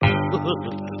We're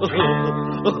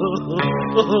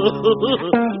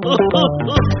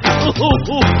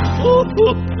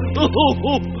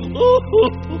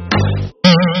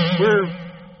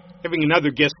having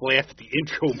another guest laugh at the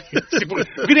intro music. We're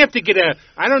going to have to get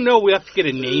I don't know, we have to get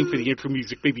a name for the intro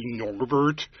music, maybe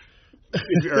Norbert.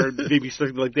 Or maybe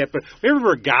something like that. But we have a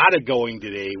regatta going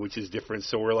today, which is different,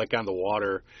 so we're like on the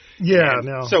water. Yeah, and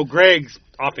no. So Greg's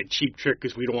off at Cheap Trick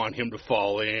because we don't want him to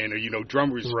fall in, or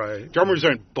drummers. Right. Drummers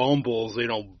aren't bumbles; they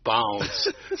don't bounce.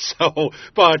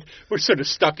 But we're sort of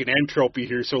stuck in entropy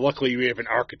here. So luckily we have an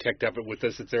architect of it with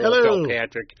us. It's Hello,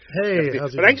 Patrick. Hey,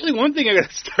 how's it going? Actually, one thing I got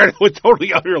to start with,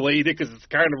 totally unrelated because it's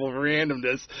Carnival of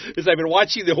Randomness, is I've been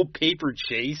watching the whole Paper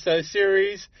Chase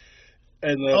series.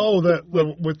 And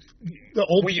with the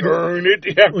old We Earn It,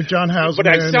 yeah. with John Houseman.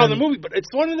 But I saw the movie. But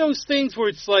it's one of those things where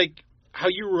it's like how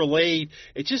you relate.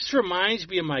 It just reminds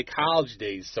me of my college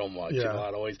days so much in a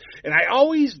lot of ways. And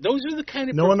those are the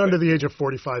kind of no one under the age of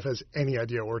 45 has any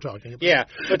idea what we're talking about. Yeah,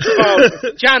 but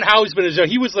John Houseman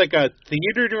he was like a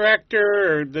theater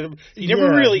director.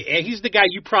 He's the guy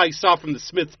you probably saw from the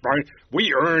Smiths Bar.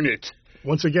 We Earn It.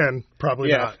 Once again, probably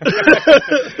not.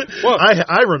 Well,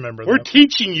 I remember that. We're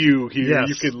teaching you here. Yes.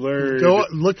 You could learn.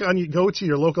 Go to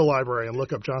your local library and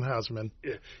look up John Houseman.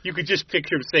 Yeah. You could just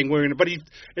picture him saying we're in it. But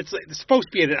it's supposed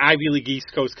to be at an Ivy League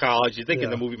East Coast college. You think in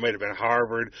the movie might have been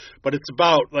Harvard. But it's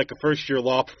about like a first-year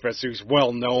law professor who's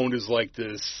well known as like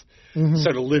this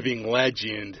sort of living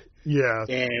legend. Yeah,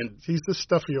 and he's the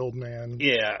stuffy old man.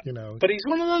 Yeah, but he's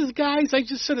one of those guys.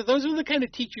 Those are the kind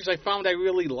of teachers I found I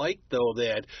really liked, though.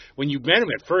 That when you met him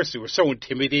at first, they were so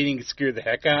intimidating, it scared the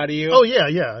heck out of you. Oh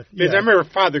yeah. Because I remember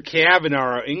Father Kavanaugh,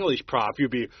 our English prof, he'd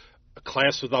be a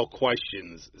class without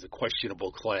questions is a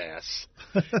questionable class,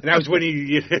 and that was when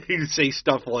he'd say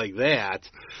stuff like that.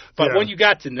 But when you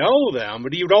got to know them,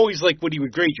 but he would always when he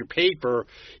would grade your paper,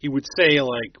 he would say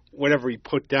whatever he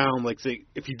put down, say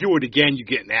if you do it again, you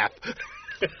get an F.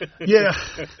 Yeah.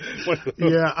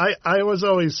 I was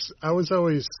always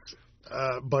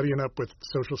buddying up with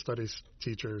social studies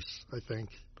teachers, I think,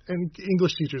 and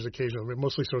English teachers occasionally, but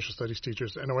mostly social studies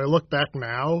teachers. And when I look back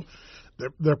now,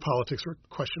 their politics were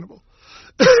questionable.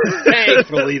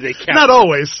 Thankfully, they kept. Not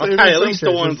always. Okay, at least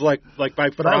the ones like my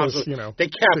professor. They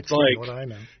kept 16, what I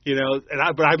know.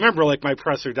 But I remember my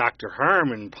professor, Dr.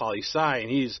 Harmon, poli sci, and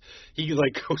he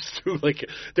goes through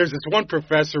there's this one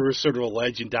professor who's sort of a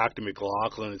legend, Dr.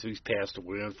 McLaughlin, who's passed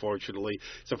away unfortunately.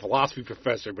 He's a philosophy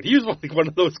professor, but he was one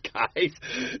of those guys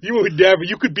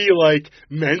you could be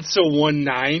Mensa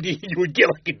 190, you would get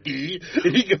a D,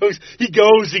 and he goes.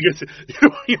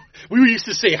 We used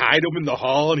to say hi to him in the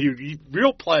hall, and he'd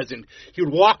real pleasant. He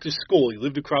would walk to school. He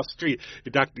lived across the street. The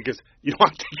doctor goes, "You don't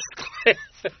want to take his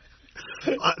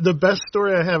class." The best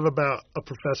story I have about a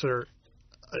professor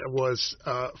was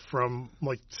from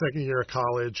second year of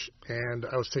college, and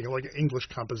I was taking English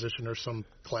composition or some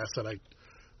class that I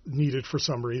needed for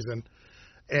some reason,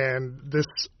 and this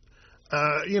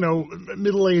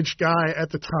middle-aged guy at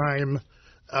the time.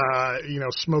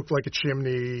 Smoked like a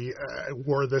chimney,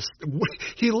 wore this,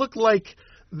 he looked like,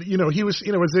 he was,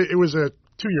 it was a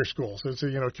 2-year school, so it's a,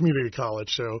 community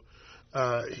college. So,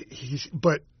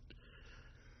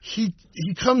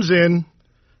 he comes in,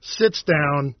 sits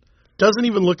down, doesn't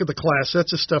even look at the class,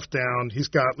 sets his stuff down. He's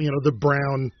got, the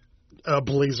brown,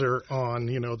 blazer on,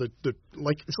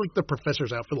 it's like the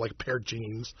professor's outfit, like a pair of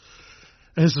jeans.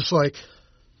 And it's just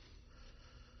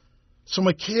so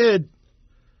my kid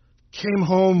came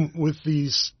home with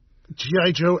these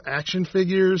G.I. Joe action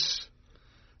figures,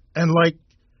 and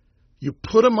you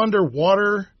put them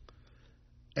underwater,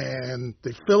 and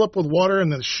they fill up with water,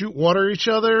 and then shoot water at each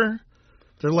other.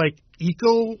 They're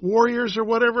eco warriors or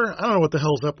whatever. I don't know what the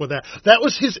hell's up with that. That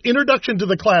was his introduction to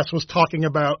the class, was talking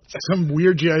about some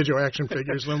weird G.I. Joe action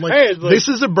figures. And I'm this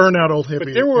is a burnout old hippie.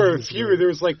 But there were a few. There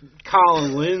was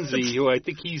Colin Lindsay, who I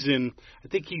think he's in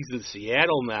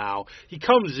Seattle now. He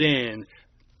comes in.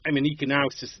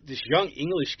 Economics, this young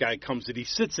English guy comes in, he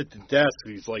sits at the desk,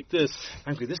 and he's like this.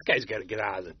 I'm like, this guy's got to get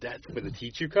out of the desk when the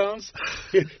teacher comes.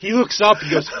 He looks up,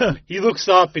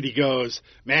 and he goes,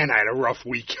 man, I had a rough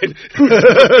weekend.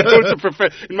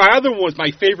 And my other one was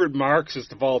my favorite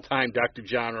Marxist of all time, Dr.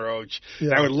 John Roach.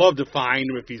 Yeah. I would love to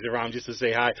find him if he's around just to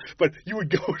say hi. But you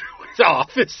would go to his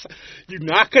office, you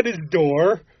knock on his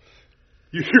door,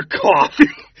 you hear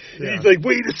coughing. Yeah. He's like,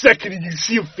 wait a second, and you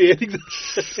see him fanning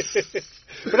the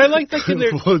But I like that in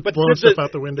there. Blowing stuff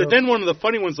out the window. But then one of the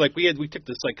funny ones, we took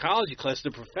the psychology class.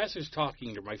 The professor's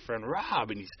talking to my friend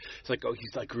Rob, and he's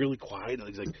really quiet. And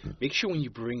he's like, make sure when you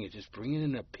bring it, just bring it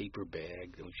in a paper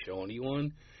bag. Don't show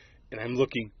anyone. And I'm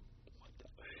looking.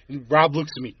 And Rob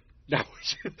looks at me. Now,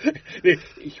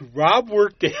 Rob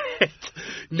worked at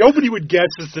Nobody would guess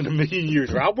this in a million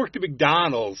years. Rob worked at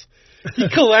McDonald's. He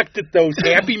collected those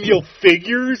Happy Meal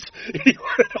figures. He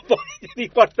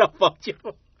wanted a bunch of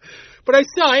them. But I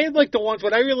had like the ones,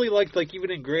 what I really liked, like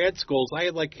even in grad schools, I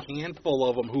had like a handful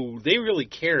of them who they really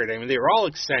cared. I mean, they were all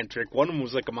eccentric. One of them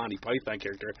was like a Monty Python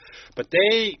character. But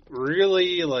they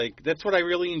really, like, that's what I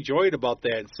really enjoyed about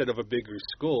that instead of a bigger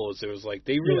school. Is it was like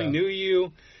they really knew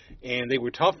you and they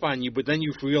were tough on you, but then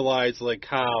you realize like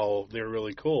how they're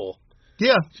really cool.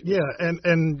 Yeah,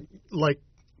 and like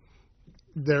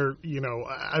they're, you know,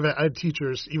 I had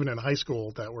teachers even in high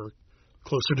school that were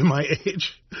closer to my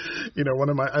age. You know,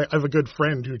 I have a good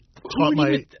friend who taught my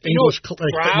English,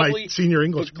 my senior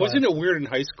English class. Wasn't it weird in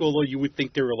high school, though, you would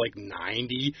think they were like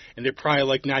 90, and they're probably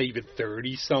like not even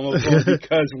 30, some of them,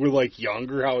 because we're like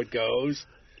younger, how it goes?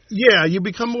 Yeah, you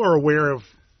become more aware of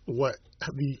what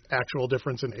the actual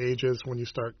difference in age is when you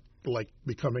start like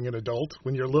becoming an adult.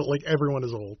 When you're little, like everyone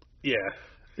is old. Yeah.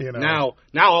 You know.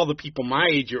 Now all the people my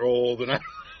age are old, and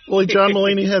Well, John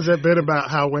Mulaney has that bit about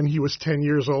how when he was 10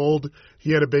 years old,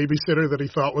 he had a babysitter that he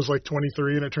thought was like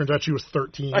 23, and it turns out she was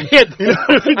 13. I had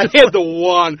the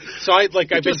one. So I've been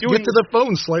doing get to the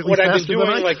phone slightly faster than I. What I've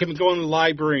been doing, like I've been going to the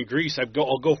library in Greece. I'll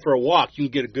go for a walk. You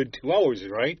can get a good 2 hours,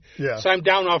 right? Yeah. So I'm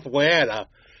down off Wada,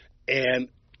 and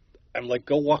I'm like,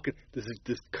 go walking. This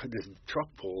truck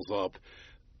pulls up.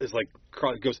 It's like,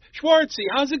 it goes, Schwartzy,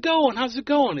 how's it going? I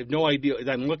have no idea.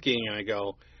 I'm looking, and I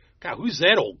go, God, who's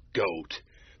that old goat?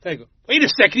 I go, wait a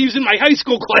second, he was in my high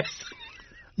school class.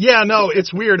 Yeah, no,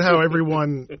 it's weird how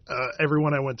everyone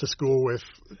I went to school with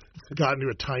got into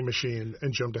a time machine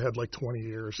and jumped ahead like 20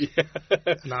 years. Yeah.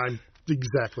 And I'm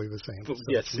exactly the same. So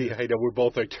yes, see, I know we're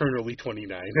both eternally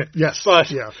 29. Yes,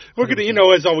 but yeah, we're gonna, you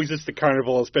know, as always, it's the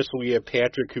Carnival. Especially we have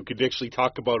Patrick who could actually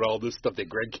talk about all this stuff that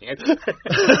Greg can't.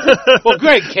 Well,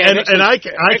 Greg can, and I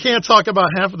can't talk about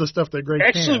half of the stuff that Greg can.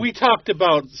 Actually, we talked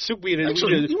about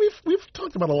we've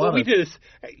talked about a lot. We did.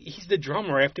 He's the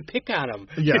drummer. I have to pick on him.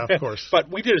 Yeah, of course. But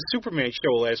we did a Superman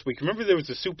show last week. Remember there was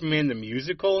a Superman the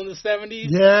musical in the 70s?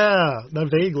 Yeah, I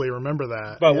vaguely remember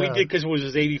that. But we did because it was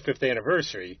his 85th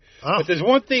anniversary. Oh. But there's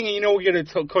one thing, you know, we're going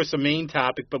to, of course, the main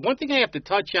topic, but one thing I have to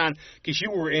touch on, because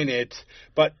you were in it,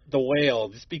 but The Whale,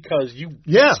 just because you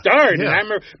starred. Yeah. And I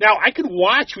remember, now, I could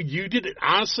watch what you did.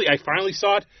 Honestly, I finally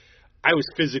saw it. I was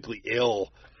physically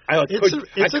ill. I couldn't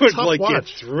get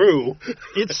through.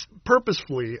 It's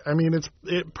purposefully. I mean, it's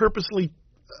purposely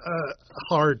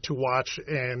hard to watch,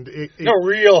 and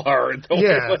real hard.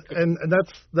 Yeah, and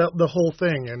that's the whole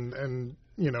thing, and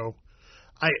you know,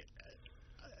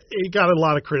 it got a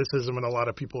lot of criticism, and a lot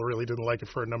of people really didn't like it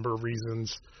for a number of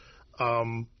reasons.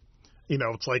 You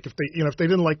know, it's like if they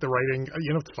didn't like the writing,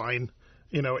 you know, it's fine.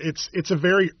 You know, it's a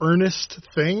very earnest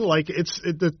thing. Like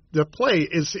the play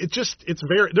is it's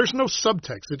very, there's no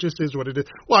subtext. It just is what it is.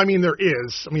 Well, I mean there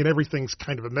is. I mean everything's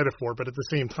kind of a metaphor, but at the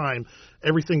same time,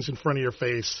 everything's in front of your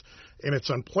face, and it's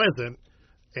unpleasant.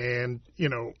 And you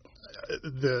know,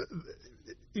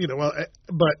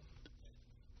 but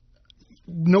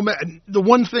no matter, the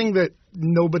one thing that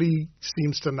nobody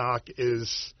seems to knock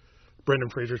is Brendan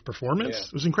Fraser's performance. Yeah.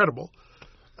 It was incredible,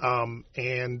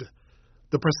 and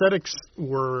the prosthetics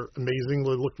were amazing.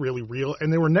 They looked really real,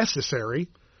 and they were necessary.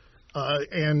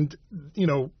 And you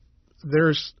know,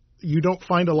 you don't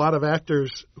find a lot of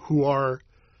actors who are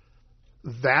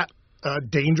that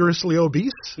dangerously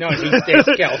obese. No,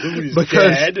 that's Calhoun is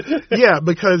dead. Yeah,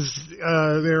 because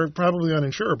they're probably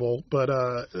uninsurable. But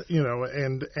you know,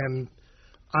 and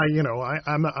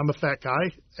I'm a fat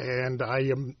guy, and I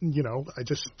am, you know,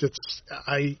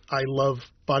 I love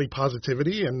body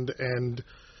positivity, and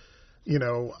you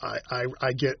know,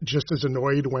 I get just as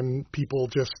annoyed when people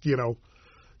just, you know,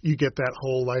 you get that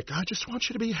whole like, I just want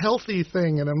you to be healthy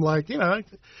thing, and I'm like, you know,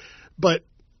 but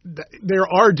there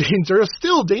are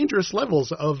still dangerous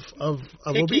levels of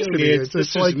obesity.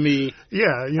 It's like me.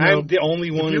 Yeah, you know, I'm the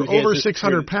only one. If you're over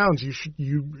 600 pounds,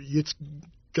 it's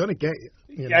gonna get you.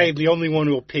 You know? I'm the only one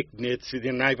who will pick nits,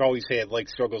 and I've always had like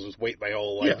struggles with weight my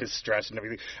whole life, and stress and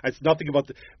everything. It's nothing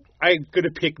about I'm gonna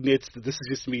pick nits. This is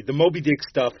just me. The Moby Dick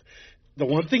stuff. The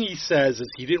one thing he says is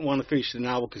he didn't want to finish the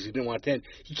novel because he didn't want to end.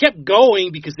 He kept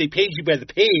going because they paid you by the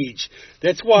page.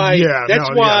 That's why. Yeah,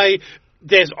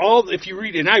 there's all. If you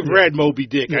read it, and I've read Moby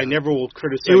Dick, I never will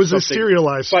criticize. It was a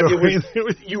serialized story.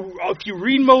 But if you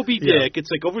read Moby Dick,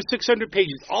 it's like over 600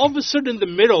 pages. All of a sudden, in the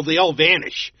middle, they all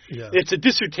vanish. Yeah. It's a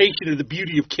dissertation of the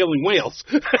beauty of killing whales.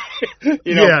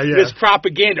 You know, this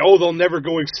propaganda. Oh, they'll never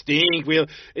go extinct.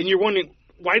 And you're wondering,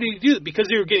 why did he do that? Because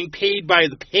they were getting paid by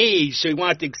the page, so he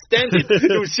wanted to extend it.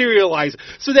 It was serialized.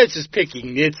 So that's just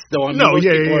picking nits, though. I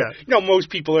mean, most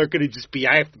people are going to just be,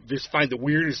 I have to just find the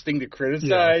weirdest thing to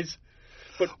criticize.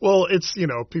 Yeah. Well, it's,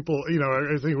 people,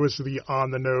 I think it was the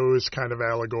on the nose kind of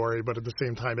allegory, but at the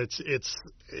same time, it's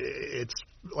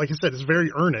like I said, it's very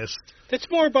earnest. It's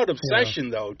more about obsession,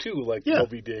 though, too, like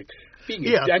Moby Dick.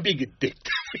 I'm being a dick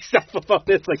to myself about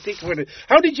this. Like,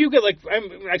 how did you get,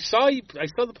 I saw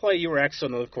the play. You were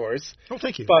excellent, of course. Oh,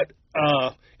 thank you. But,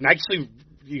 and actually,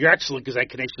 you're excellent because I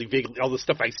can actually vaguely, all the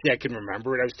stuff I see, I can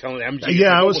remember it. I was telling MJ.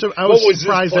 Yeah, I was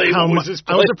surprised at how much.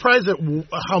 I was surprised at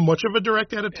how much of a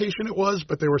direct adaptation it was,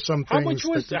 but there were some things.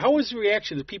 How was the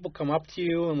reaction? Did people come up to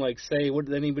you and say, "What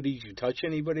did anybody? Did you touch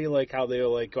anybody?" Like how they were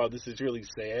like, "Oh, this is really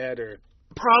sad," or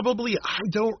probably I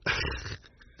don't.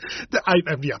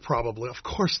 Yeah, probably. Of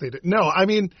course they did. No, I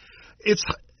mean, it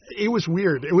was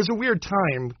weird. It was a weird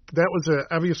time. That was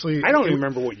obviously. I don't even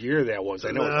remember what year that was.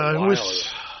 I know it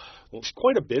was it's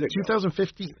quite a bit ago.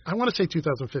 2015. I want to say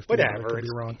 2015. Whatever. I could be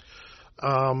wrong.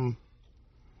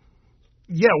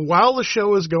 Yeah, while the show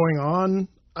was going on,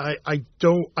 I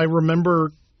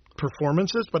remember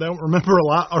performances, but I don't remember a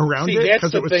lot around it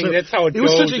because it was that's how it goes.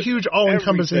 Was such a huge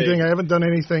all-encompassing thing. I haven't done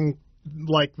anything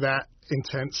like that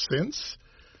intense since.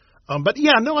 But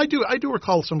yeah, no, I do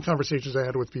recall some conversations I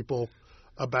had with people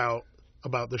about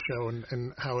the show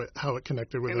and how it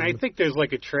connected with them. And I think there's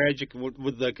a tragic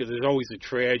there's always a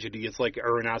tragedy. It's like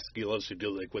Aronofsky loves to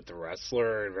do with the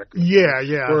wrestler. And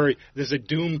yeah. Where there's a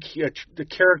the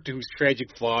character whose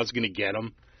tragic flaw is going to get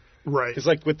him. Right. Because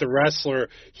with the wrestler,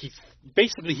 he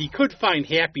could find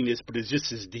happiness, but it's just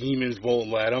his demons won't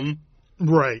let him.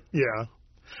 Right. Yeah.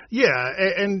 Yeah,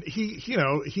 and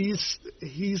he's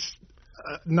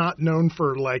not known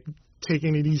for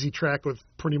taking an easy track with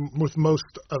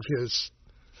most of his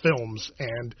films,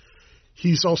 and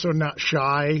he's also not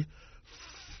shy.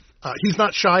 He's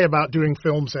not shy about doing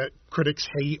films that critics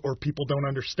hate or people don't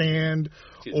understand,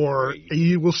 or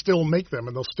he will still make them,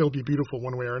 and they'll still be beautiful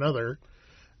one way or another.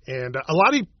 And a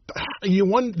lot of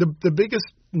the biggest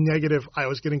negative I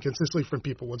was getting consistently from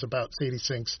people was about Sadie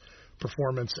Sink's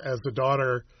performance as the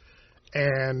daughter,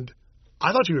 and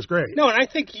I thought she was great. No, and I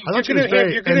think you're going to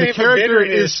have the character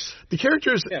is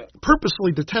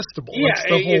purposely detestable. Yeah, it's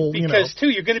the whole, because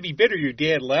too you're going to be bitter. Your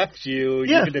dad left you.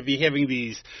 You're going to be having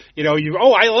these.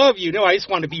 I love you. No, I just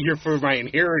want to be here for my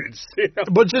inheritance.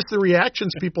 But just the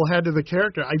reactions people had to the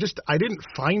character, I didn't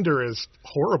find her as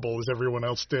horrible as everyone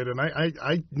else did, and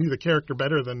I knew the character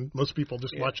better than most people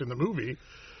just watching the movie.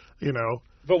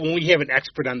 But when we have an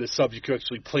expert on this subject who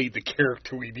actually played the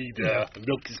character, we need to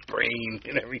milk his brain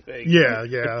and everything. Yeah.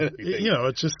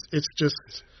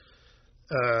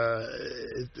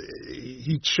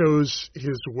 He chose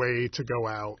his way to go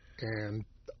out, and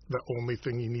the only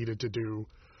thing he needed to do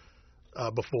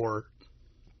before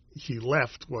he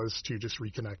left was to just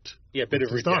reconnect. Yeah, a bit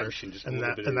of redemption, and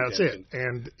that's it.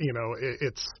 And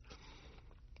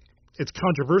it's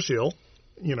controversial,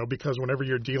 because whenever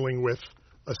you're dealing with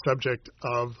a subject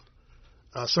of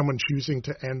someone choosing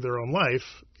to end their own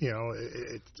life,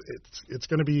 it's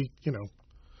going to be, and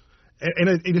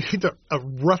it's a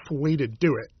rough way to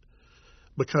do it,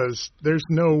 because there's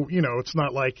no, it's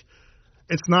not like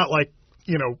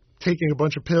taking a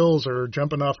bunch of pills or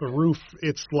jumping off a roof.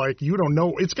 It's like you don't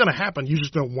know it's going to happen. You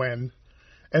just don't know when,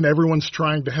 and everyone's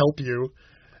trying to help you,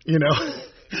 and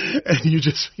you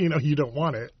just you don't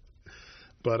want it.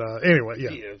 But anyway,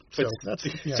 So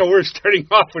we're starting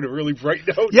off with a really bright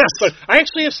note. Yes, but I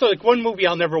actually have one movie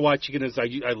I'll never watch again. Is I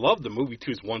love the movie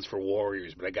too. Is Once for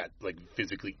Warriors, but I got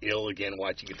physically ill again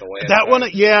watching it the last that time. one.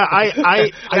 Yeah, I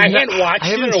hadn't watched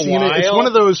it in a while. It's one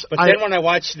of those. But then when I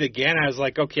watched it again, I was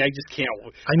like, okay, I just can't.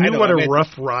 I knew what a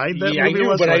rough ride that movie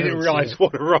was. But I didn't realize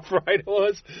what a rough ride it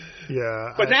was.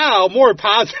 Yeah. But now more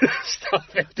positive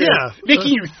stuff.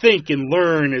 Making you think and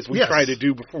learn as we try to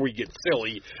do before we get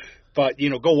silly. But,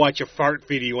 go watch a fart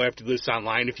video after this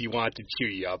online if you want to cheer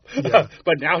you up. Yeah.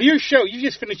 But now your show, you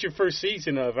just finished your first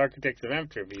season of Architects of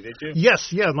Entropy, did you?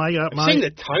 Yes, yeah. I'm saying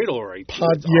the title right.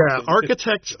 Awesome.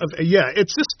 Architects of,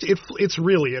 it's just, it's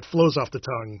really, it flows off the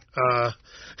tongue.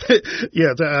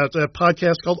 It's a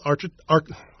podcast called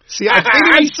See, I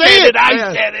can't even say it.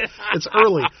 I said it. It's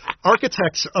early.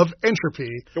 Architects of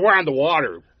Entropy. We're on the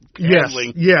water.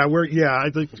 Paddling. Yes. Yeah, I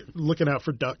think looking out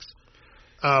for ducks.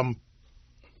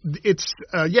 It's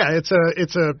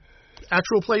a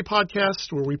actual play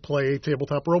podcast where we play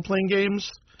tabletop role-playing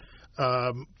games.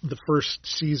 The first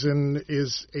season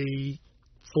is a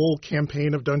full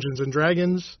campaign of Dungeons and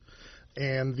Dragons,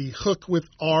 and the hook with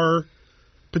our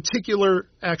particular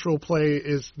actual play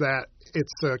is that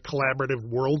it's a collaborative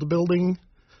world-building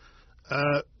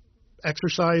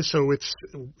exercise. So it's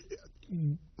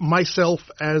myself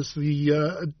as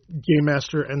the game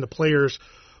master and the players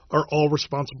are all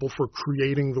responsible for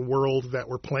creating the world that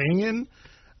we're playing in.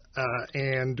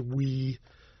 and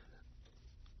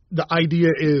the idea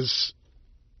is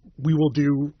we will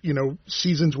do,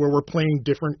 seasons where we're playing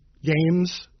different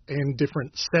games in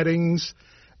different settings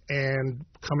and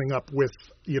coming up with,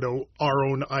 our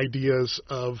own ideas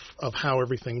of how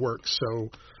everything works. So,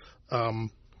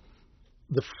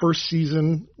 the first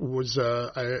season was,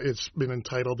 it's been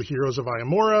entitled The Heroes of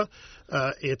Iamora.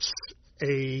 It's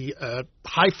a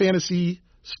high fantasy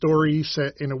story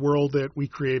set in a world that we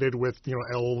created with,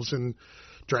 elves and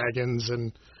dragons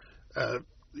and,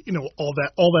 all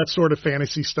that sort of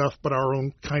fantasy stuff, but our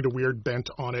own kind of weird bent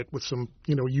on it with some,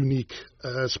 unique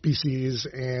species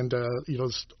and,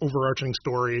 this overarching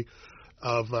story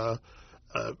of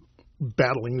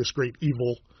battling this great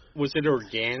evil. Was it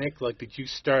organic? Like, did you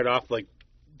start off like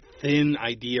thin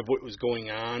idea of what was going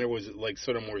on, or was it like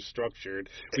sort of more structured?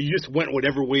 But you just went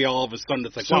whatever way all of a sudden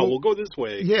it's like, wow, we'll go this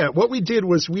way. Yeah, what we did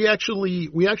was we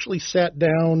actually sat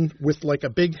down with like a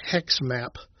big hex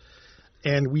map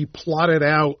and we plotted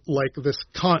out like this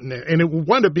continent, and it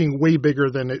wound up being way bigger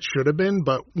than it should have been,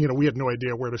 but we had no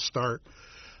idea where to start.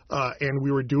 And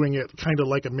we were doing it kind of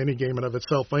like a mini game in of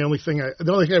itself. The only thing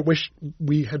I wish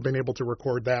we had been able to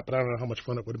record that, but I don't know how much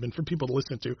fun it would have been for people to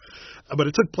listen to. But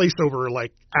it took place over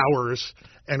like hours,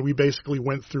 and we basically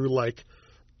went through like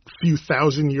a few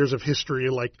thousand years of history,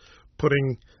 like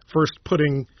putting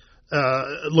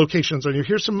locations on you.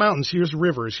 Here's some mountains, here's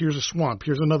rivers, here's a swamp,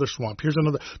 here's another swamp, here's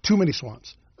another. Too many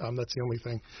swamps. That's the only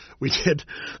thing we did.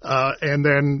 And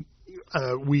then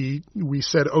we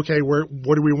said, okay, where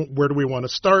do we want to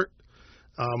start?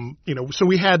 So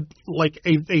we had like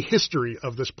a history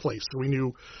of this place. We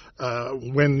knew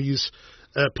when these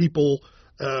people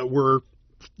were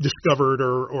discovered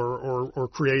or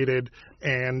created,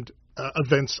 and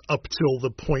events up till the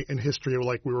point in history of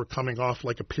like we were coming off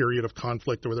like a period of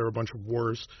conflict where there were a bunch of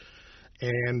wars,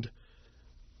 and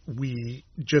we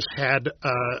just had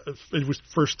it was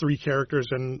first three characters,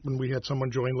 and when we had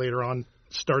someone join later on,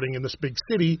 starting in this big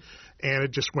city, and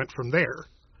it just went from there.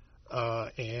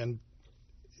 And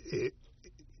it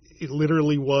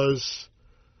literally was,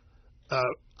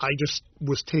 I just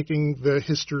was taking the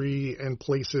history and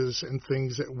places and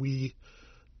things that we,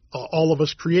 all of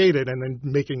us created, and then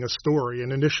making a story.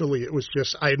 And initially it was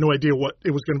just, I had no idea what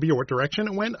it was going to be or what direction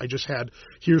it went. I just had,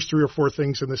 here's 3 or 4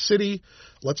 things in the city.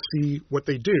 Let's see what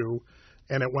they do.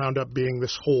 And it wound up being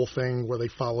this whole thing where they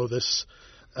follow this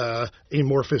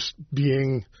amorphous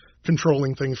being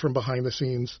controlling things from behind the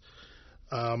scenes.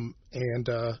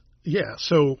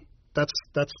 So that's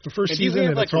the first season,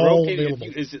 and it's all available.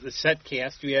 Is it the set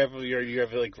cast you have, or you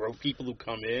have like rope people who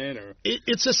come in, or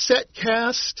it's a set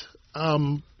cast.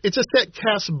 It's a set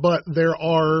cast, but there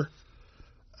are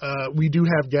we do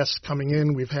have guests coming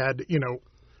in. We've had,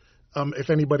 if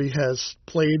anybody has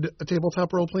played a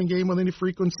tabletop role-playing game with any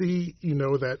frequency, you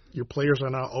know that your players are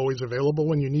not always available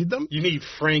when you need them. You need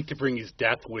Frank to bring his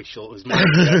death whistle.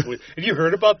 Have you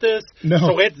heard about this? No.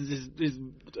 So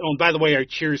by the way, our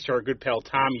cheers to our good pal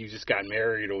Tommy, who just got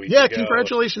married a week ago. Yeah,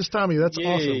 congratulations, Tommy. That's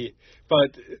awesome.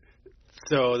 But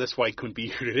so that's why he couldn't be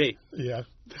here today. Yeah,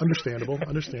 understandable.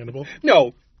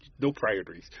 No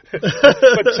priorities. But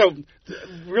so,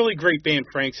 really great band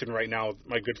Frank's in right now.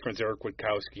 My good friends Eric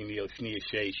Witkowski, Nia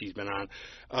Shea, she's been on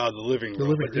The Living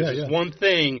Room. But there's one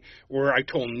thing where I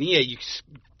told Nia, you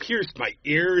pierced my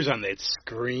ears on that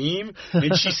scream.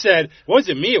 And she said, it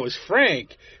wasn't me, it was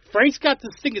Frank. Frank's got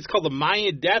this thing, it's called the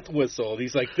Mayan death whistle. And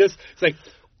he's like this, it's like,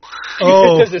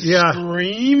 it does a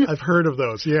scream. I've heard of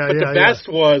those. But the best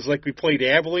was, like, we played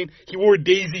Abilene. He wore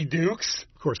Daisy Dukes.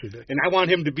 Of course he did. And I want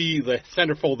him to be the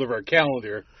centerfold of our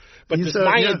calendar. But this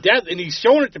Mayan death, and he's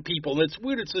showing it to people, and it's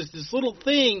weird. It's just this little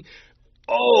thing.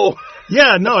 Oh.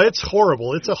 Yeah, no, it's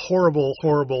horrible. It's a horrible,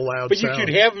 horrible loud but sound. You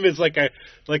could have him as like a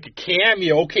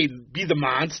cameo. Okay, be the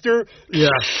monster. Yeah.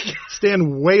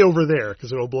 Stand way over there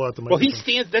because it'll blow out the microphone. Well, he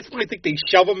stands. That's why I think they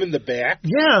shove him in the back.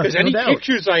 Yeah, because any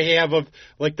pictures I have of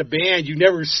like the band, you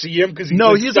never see him because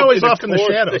he's always off in the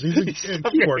shadows. He's a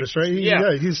keyboardist,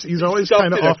 right? He's always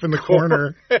kind of off in the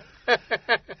corner.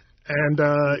 And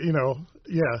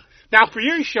Now, for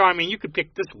your show, I mean, you could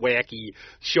pick this wacky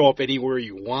show up anywhere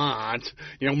you want.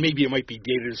 Maybe it might be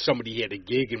dated if somebody had a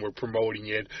gig and we're promoting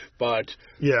it, but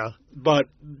But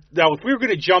now, if we were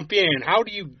going to jump in, how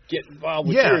do you get involved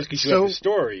with yours? Because you have a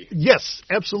story. Yes,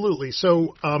 absolutely.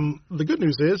 So the good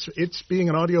news is it's being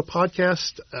an audio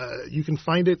podcast. You can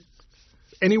find it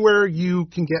anywhere you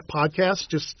can get podcasts.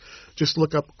 Just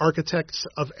look up Architects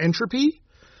of Entropy,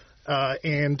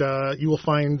 and you will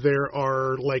find there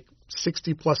are like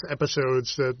 60-plus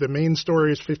episodes. The main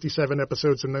story is 57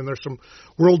 episodes, and then there's some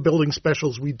world-building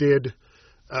specials we did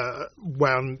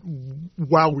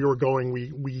while we were going.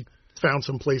 We found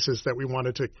some places that we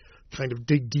wanted to kind of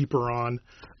dig deeper on.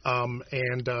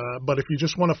 But if you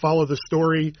just want to follow the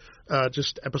story,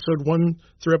 just episode 1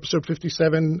 through episode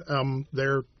 57,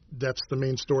 that's the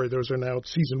main story. Those are now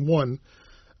season 1.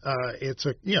 It's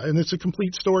a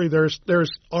complete story. There's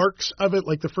arcs of it,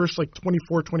 like the first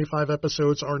 24, 25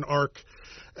 episodes are an arc,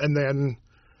 and then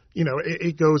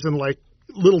it goes in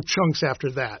little chunks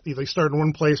after that. They start in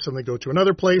one place and they go to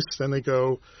another place, then they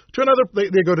go to another.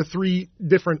 They go to 3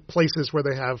 different places where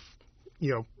they have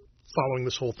following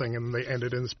this whole thing, and they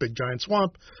ended in this big giant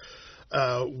swamp,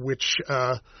 which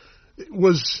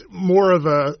was more of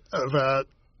a.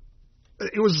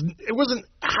 It wasn't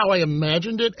how I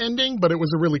imagined it ending, but it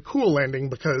was a really cool ending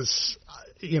because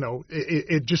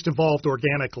it just evolved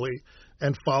organically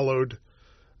and followed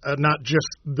not just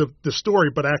the story,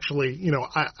 but actually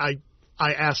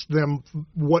I asked them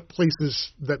what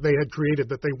places that they had created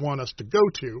that they want us to go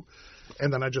to,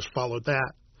 and then I just followed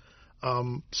that.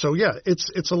 So yeah,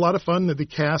 it's a lot of fun. The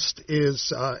cast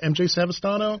is MJ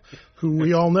Savastano, who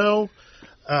we all know.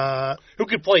 Who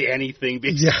could play anything,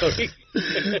 basically.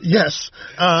 Yeah. Yes.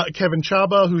 Kevin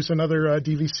Chaba, who's another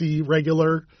DVC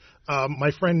regular.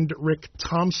 My friend Rick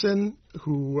Thompson,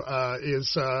 who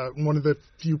is one of the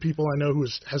few people I know who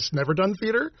has never done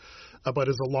theater, but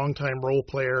is a longtime role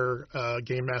player,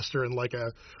 game master, and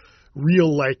a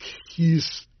real,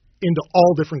 he's into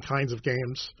all different kinds of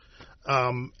games.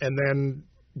 And then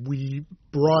we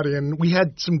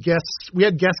had some guests. We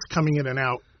had guests coming in and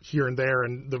out here and there,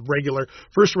 and the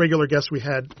first regular guest we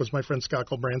had was my friend Scott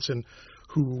Branson,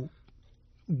 who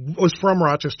was from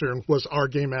Rochester and was our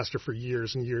game master for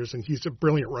years and years, and he's a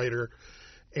brilliant writer.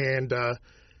 And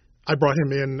I brought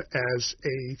him in as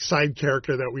a side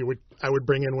character that I would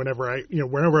bring in whenever I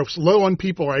was low on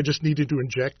people, or I just needed to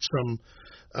inject some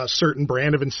certain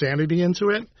brand of insanity into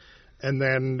it. And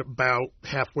then about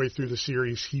halfway through the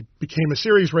series, he became a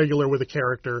series regular with a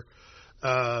character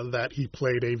that he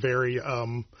played a very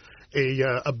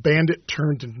a bandit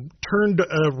turned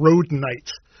road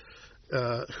knight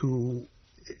who.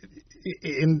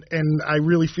 And I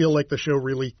really feel like the show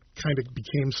really kind of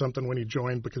became something when he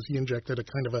joined, because he injected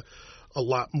a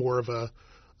lot more of a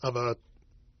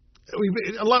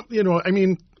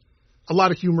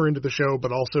lot of humor into the show,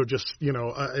 but also just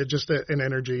an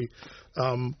energy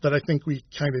that I think we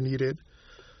kind of needed.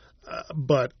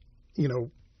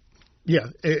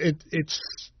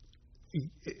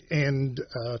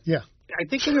 I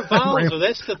think it evolves. So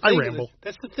that's the thing. I ramble.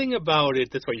 That's the thing about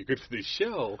it. That's why you're good for this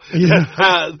show.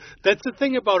 Yeah. That's the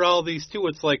thing about all these too.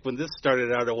 It's like when this started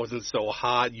out, it wasn't so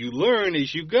hot. You learn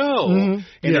as you go, and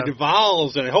it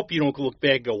evolves. And I hope you don't look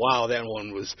back and go, "Wow, that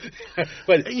one was."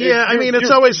 But it's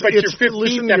always. But it's, your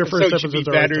 15th episode should be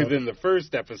better always than the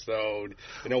first episode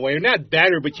in a way. Not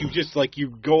better, but you just you're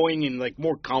going and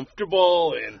more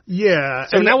comfortable. And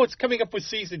So and now it's coming up with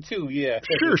season 2. Yeah.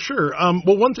 Sure.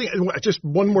 Well, one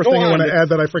more thing I want to add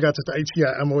that I forgot to say.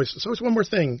 Yeah, it's one more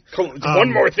thing.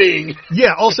 One more thing.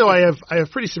 Yeah. Also, I have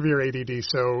pretty severe ADD,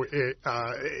 so I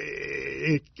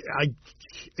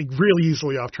really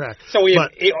easily off track. So we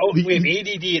have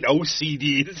ADD and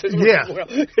OCD. Yeah.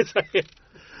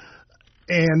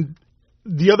 And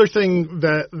the other thing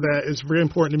that is very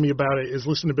important to me about it is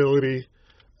listenability.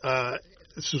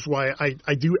 This is why I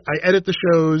edit the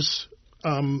shows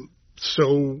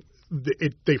so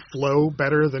they flow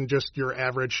better than just your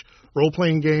average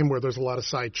role-playing game where there's a lot of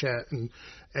side chat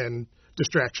and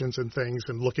distractions and things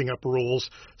and looking up rules.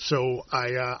 So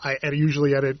I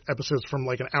usually edit episodes from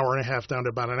an hour and a half down to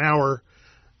about an hour,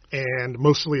 and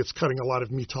mostly it's cutting a lot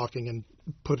of me talking and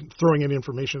throwing in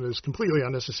information that is completely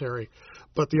unnecessary.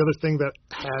 But the other thing that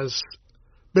has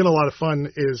been a lot of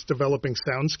fun is developing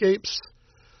soundscapes.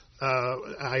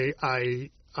 I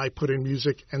put in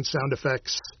music and sound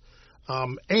effects.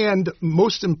 And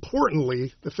most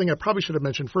importantly, the thing I probably should have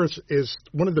mentioned first is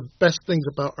one of the best things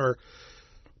about our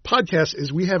podcast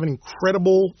is we have an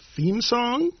incredible theme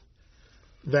song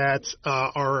that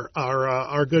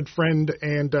our good friend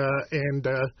and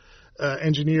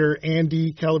engineer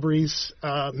Andy Calabrese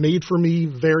made for me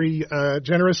very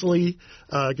generously.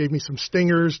 Gave me some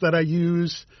stingers that I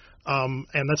use, and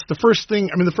that's the first thing.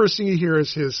 I mean, the first thing you hear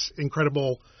is his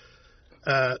incredible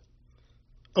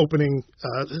opening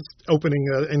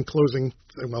and closing.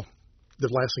 Well, the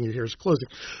last thing you hear is closing,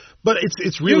 but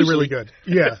it's really good.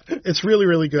 Yeah, it's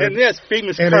really good. And that's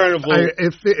famous Carnival.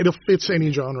 It fits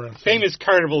any genre. Famous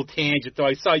Carnival tangent. Though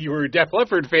I saw you were a Def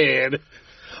Leppard fan.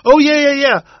 Oh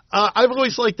yeah. I've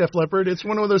always liked Def Leppard. It's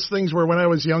one of those things where when I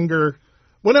was younger,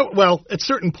 at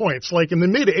certain points, like in the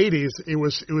mid '80s, it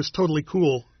was totally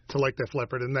cool to like Def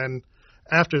Leppard, and then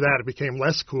After that, it became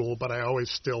less cool, but I always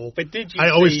still. But did you?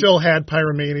 I always still had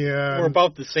Pyromania. We're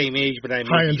about the same age, but I'm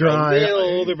High and Dry. a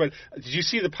little older. But did you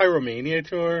see the Pyromania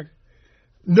tour?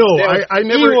 No, I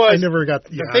never got.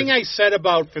 The thing I said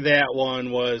about for that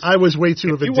one was I was way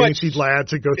too of a dainty lad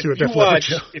to go to a Def Leppard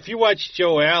show. If you watch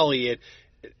Joe Elliott,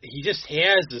 he just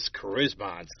has this charisma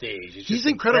on stage. He's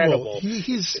incredible.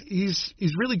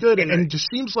 He's really good, and just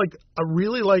seems like a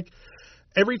really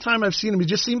every time I've seen him, he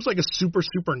just seems like a super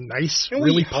nice,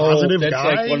 really positive that's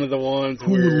guy. Like one of the ones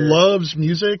who loves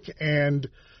music, and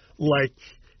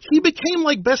he became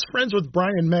best friends with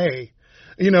Brian May.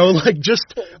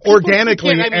 Just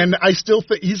organically, and I still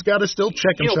think he's got to still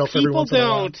check himself every once in a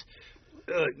while.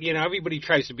 Everybody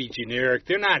tries to be generic.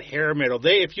 They're not hair metal.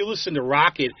 If you listen to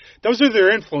Rocket, those are their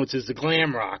influences, the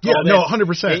glam rock. Yeah,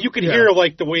 100%. And you can hear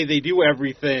the way they do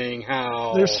everything.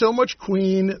 How there's so much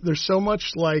Queen. There's so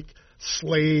much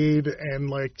Slade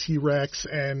and T-Rex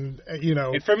and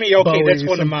And for me, Bowie, that's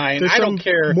one of mine. I don't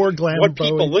care more glam what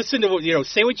Bowie. People listen to.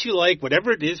 Say what you like,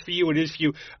 whatever it is for you, it is for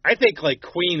you. I think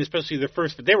Queen, especially their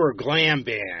first, they were a glam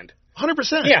band.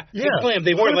 100%. Yeah. Glam.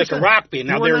 They weren't 100%. Like a rock band.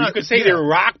 Now you could say they're a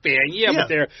rock band,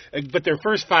 but their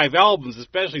first 5 albums,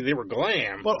 especially, they were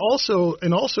glam. But also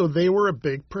they were a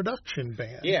big production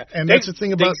band. Yeah, and that's the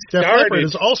thing about Def Leppard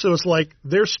is also it's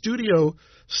their studio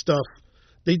stuff.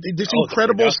 They did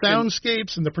incredible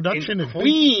soundscapes and the production. And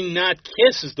Queen, not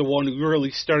Kiss, is the one who really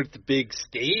started the big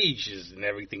stages and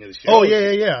everything of the show. Oh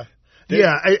yeah.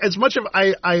 Yeah, as much of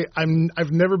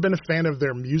I've never been a fan of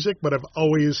their music, but I've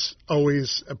always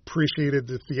appreciated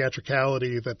the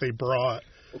theatricality that they brought.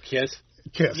 Kiss.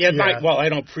 Yeah. I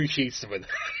don't appreciate some of that.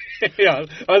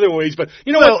 Other ways, but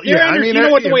you know what?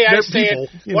 The way I say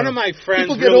it, one of my friends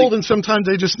people get old, and sometimes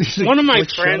they just need to. One of my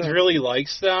friends really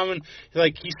likes them, and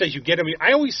he says you get them.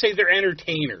 I always say they're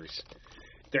entertainers.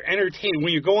 They're entertaining.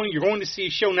 When you're going to see a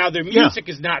show, now their music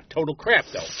is not total crap,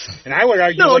 though. And I would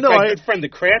argue, my good friend, the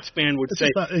Kratz Band, would say,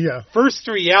 first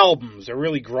 3 albums are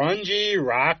really grungy,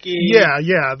 rocky.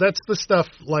 Yeah, that's the stuff,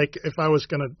 if I was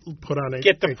going to put on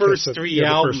get the first 3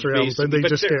 albums, then they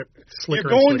just get slicker.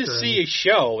 You're going to see a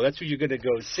show. That's what you're going to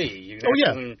go see.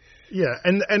 Yeah,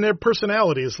 and their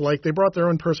personalities, they brought their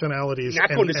own personalities. Not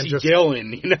going to see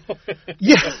Dylan,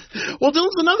 Yeah, well,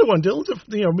 Dylan's another one. Dylan's,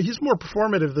 he's more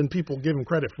performative than people give him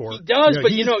credit for. He does,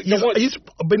 but he's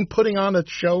been putting on a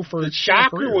show for. The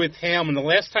shocker with him, and the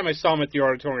last time I saw him at the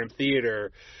Auditorium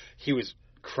Theater, he was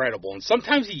incredible. And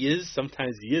sometimes he is,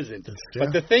 sometimes he isn't. Yeah.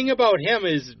 But the thing about him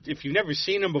is, if you've never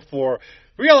seen him before,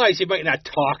 realize he might not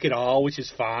talk at all, which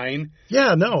is fine.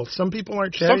 Yeah, no. Some people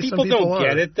aren't chatty. Some people don't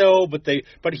get it though. But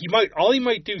he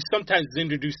might do sometimes is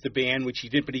introduce the band, which he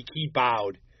did. But he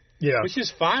bowed. Yeah, which is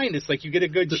fine. It's you get a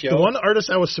good show. The one artist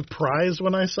I was surprised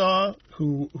when I saw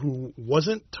who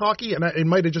wasn't talky, and it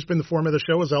might have just been the form of the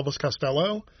show, was Elvis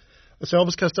Costello. I saw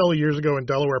Elvis Costello years ago in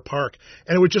Delaware Park,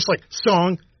 and it was just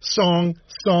song,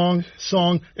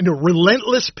 in a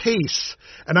relentless pace.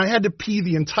 And I had to pee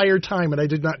the entire time, and I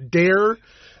did not dare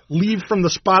leave from the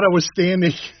spot I was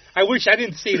standing. I wish I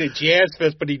didn't see it at Jazz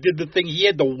Fest, but he did the thing. He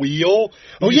had the wheel.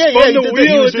 He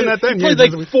was doing that then. He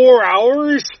played 4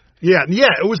 hours. Yeah,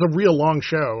 it was a real long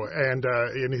show, and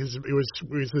it was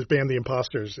his band, The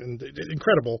Imposters, and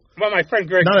incredible. Well, my friend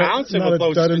Greg Townsend with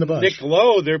Nick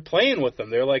Lowe, they're playing with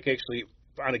them. They're actually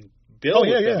on a bill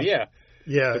with them.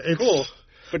 Yeah, it's cool.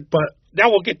 But now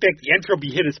we'll get back. The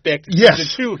Entropy hit us back to season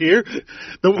 2 here.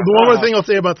 The one more thing I'll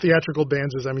say about theatrical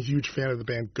bands is I'm a huge fan of the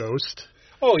band Ghost.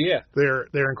 Oh yeah, they're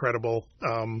incredible.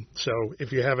 So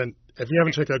if you haven't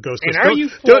checked out Ghost,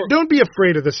 don't be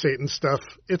afraid of the Satan stuff.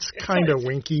 It's kind of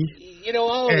winky.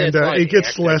 All of and it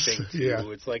gets less. Yeah,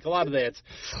 it's a lot of that.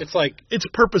 It's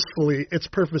purposefully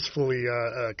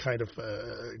kind of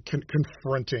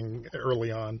confronting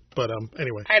early on. But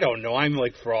anyway, I don't know. I'm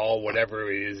for all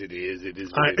whatever it is. It is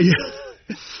what it is.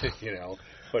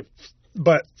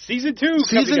 But season 2. What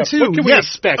can we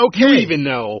expect? Okay. You even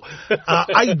know.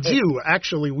 I do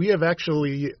actually. We have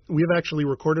actually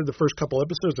recorded the first couple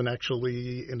episodes, and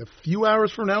actually in a few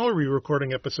hours from now, we're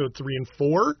recording episode 3 and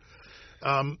 4.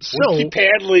 Keep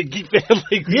paddling.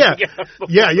 Yeah.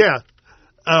 We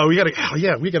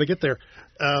gotta get there.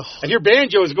 And your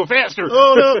banjos go faster.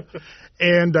 Oh no!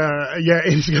 And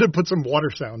he's gonna put some water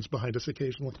sounds behind us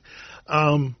occasionally.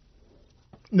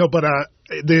 No, but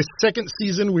the second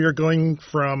season we are going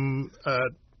from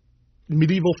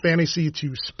medieval fantasy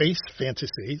to space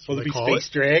fantasy. Will there be space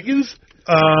dragons?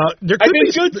 There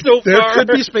could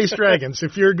be space dragons.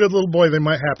 If you're a good little boy, they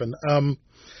might happen.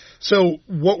 So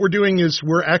what we're doing is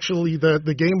we're actually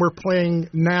the game we're playing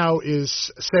now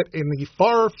is set in the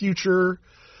far future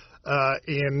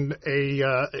in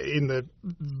the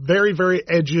very, very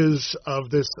edges of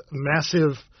this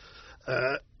massive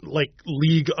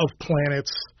League of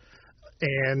Planets,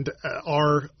 and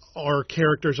our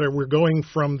characters we're going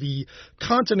from the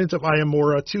continent of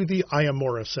Iamora to the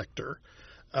Iamora sector.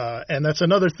 And that's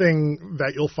another thing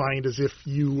that you'll find is if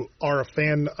you are a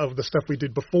fan of the stuff we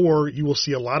did before, you will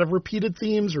see a lot of repeated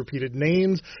themes, repeated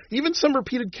names, even some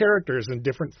repeated characters in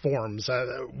different forms.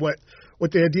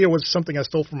 What the idea was, something I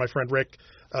stole from my friend Rick,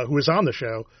 who was on the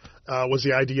show, was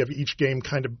the idea of each game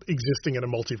kind of existing in a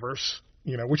multiverse.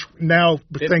 Which now,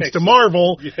 thanks to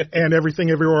Marvel and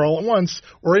Everything Everywhere All at Once,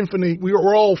 we're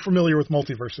all familiar with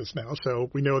multiverses now.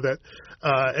 So we know that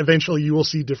eventually you will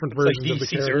see different versions of the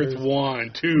characters. Earth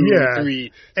 1, 2,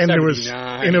 3, and 79. there was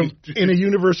in a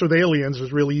universe with aliens, it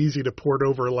was really easy to port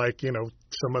over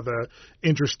some of the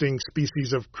interesting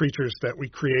species of creatures that we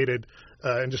created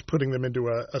and just putting them into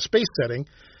a space setting.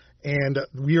 And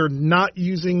we are not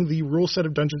using the rule set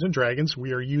of Dungeons & Dragons.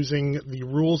 We are using the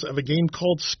rules of a game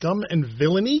called Scum and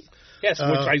Villainy. Yes,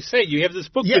 which I say, you have this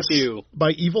book with you.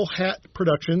 By Evil Hat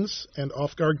Productions and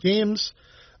Off Guard Games.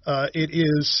 It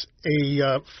is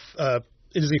a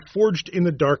Forged in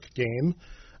the Dark game.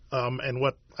 And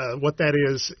what that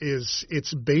is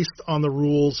it's based on the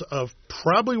rules of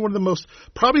probably the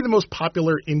most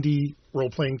popular indie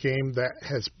role-playing game that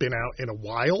has been out in a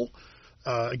while.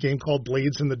 A game called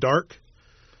Blades in the Dark,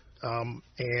 and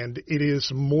it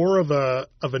is more of a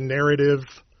narrative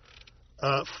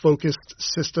focused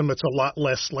system. It's a lot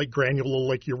less granular,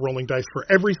 like you're rolling dice for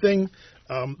everything.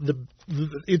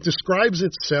 It describes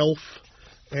itself,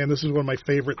 and this is one of my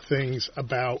favorite things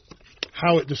about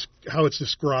how it's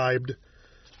described.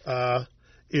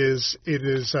 Is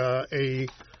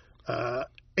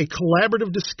a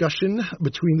collaborative discussion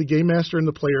between the game master and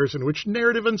the players in which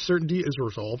narrative uncertainty is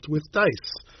resolved with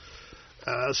dice.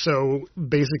 So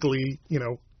basically,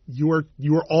 you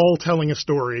are all telling a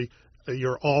story.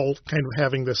 You're all kind of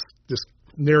having this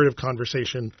narrative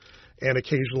conversation, and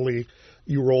occasionally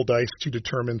you roll dice to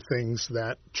determine things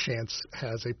that chance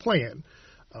has a plan.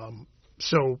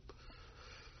 So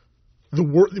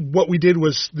what we did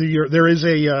was there is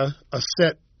a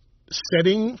set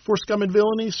setting for Scum and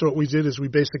Villainy. So what we did is we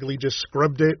basically just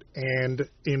scrubbed it and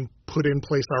put in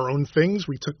place our own things.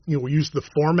 We used the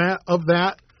format of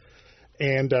that,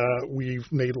 and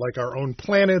we've made our own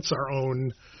planets, our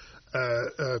own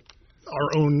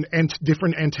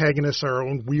different antagonists, our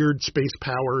own weird space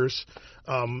powers.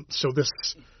 So this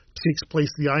takes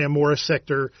place. The Iamora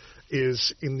sector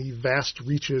is in the vast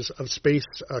reaches of space,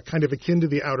 kind of akin to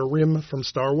the Outer Rim from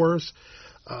Star Wars.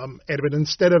 But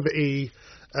instead of a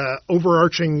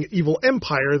overarching evil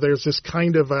empire, there's this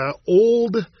kind of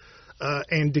old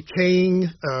and decaying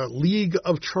League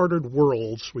of Chartered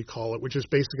Worlds, we call it, which is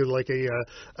basically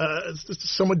a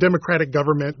somewhat democratic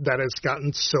government that has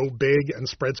gotten so big and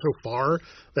spread so far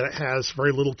that it has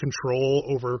very little control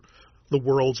over the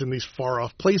worlds in these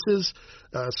far-off places.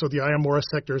 So the Iamora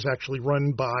sector is actually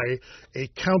run by a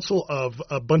council of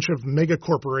a bunch of mega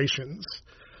corporations.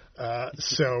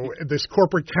 So this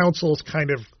corporate council is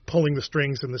kind of pulling the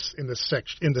strings in this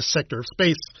sector of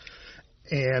space,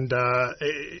 and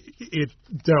it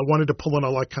wanted to pull in a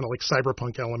lot kind of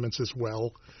cyberpunk elements as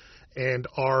well. And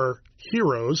our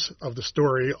heroes of the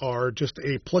story are just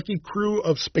a plucky crew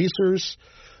of spacers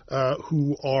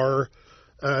who are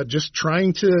just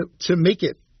trying to make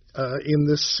it out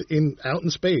in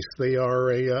space. They are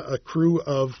a crew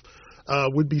of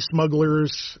would-be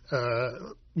smugglers,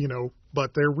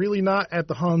 but they're really not at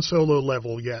the Han Solo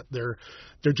level yet. They're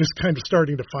just kind of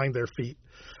starting to find their feet.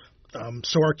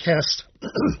 So our cast,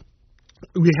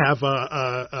 we have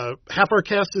half our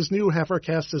cast is new, half our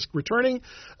cast is returning.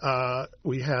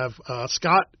 We have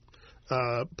Scott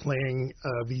playing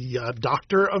the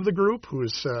doctor of the group, who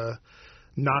is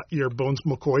not your Bones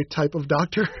McCoy type of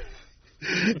doctor.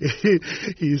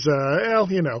 He's I'm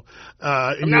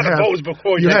not a Bones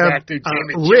McCoy doctor.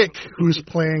 Rick, who's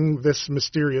playing this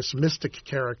mysterious mystic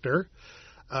character.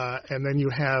 And then you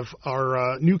have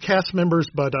our new cast members,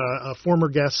 but former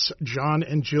guests, John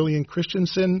and Jillian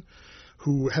Christensen,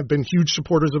 who have been huge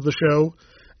supporters of the show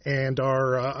and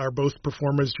are both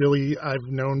performers. Jilly, I've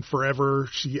known forever.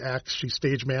 She acts, she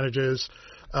stage manages.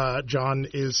 John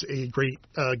is a great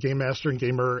game master and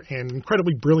gamer and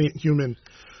incredibly brilliant human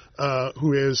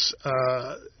who is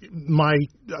my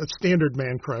standard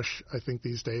man crush, I think,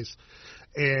 these days.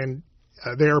 And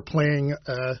they are playing,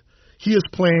 he is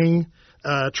playing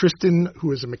Tristan,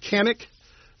 who is a mechanic,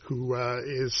 who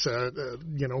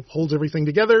holds everything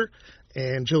together.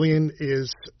 And Jillian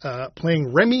is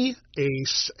playing Remy, a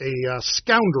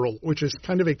scoundrel, which is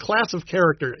kind of a class of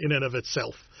character in and of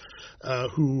itself.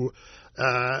 who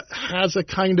has a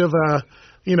kind of a,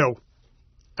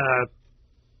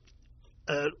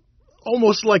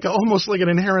 almost like an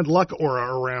inherent luck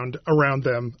aura around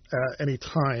them any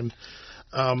time.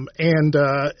 And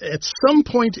at some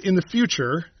point in the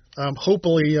future,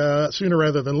 hopefully sooner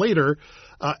rather than later,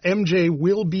 MJ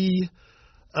will be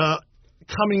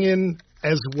coming in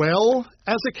as well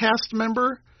as a cast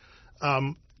member,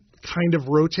 kind of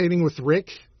rotating with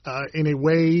Rick in a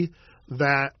way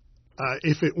that,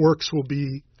 if it works, will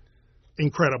be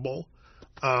incredible.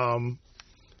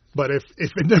 But if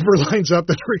it never lines up,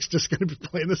 then Rick's just going to be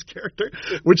playing this character,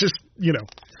 which is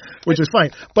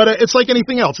fine. But it's like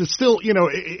anything else. It's still,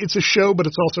 it's a show, but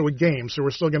it's also a game. So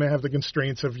we're still going to have the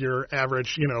constraints of your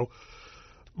average,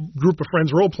 group of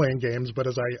friends role-playing games. But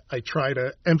as I try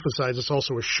to emphasize, it's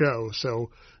also a show. So,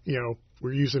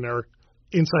 we're using our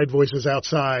inside voices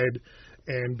outside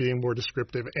and being more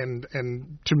descriptive. And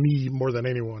to me, more than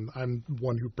anyone, I'm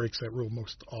one who breaks that rule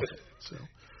most often. So.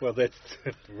 Well, the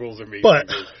rules are made. But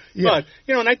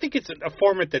and I think it's a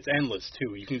format that's endless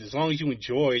too. You can, as long as you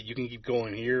enjoy it, you can keep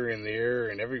going here and there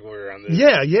and everywhere on this.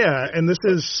 Yeah. And this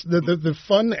is the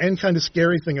fun and kind of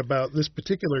scary thing about this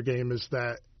particular game is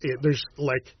that there's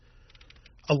like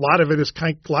a lot of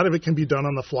it can be done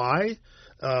on the fly.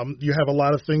 You have a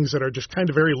lot of things that are just kind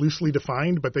of very loosely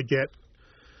defined, but they get,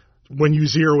 when you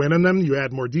zero in on them, you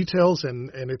add more details, and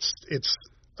it's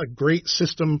a great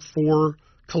system for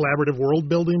collaborative world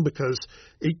building because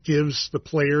it gives the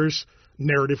players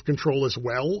narrative control as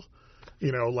well.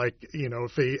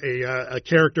 If a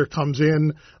character comes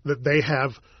in that they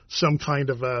have some kind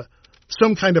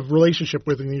of relationship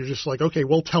with, and you're just like, okay,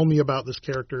 well, tell me about this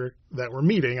character that we're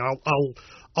meeting.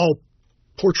 I'll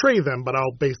portray them, but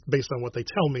I'll based on what they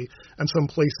tell me. And some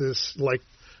places like,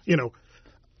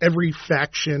 every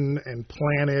faction and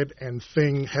planet and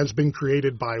thing has been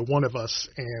created by one of us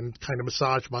and kind of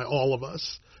massaged by all of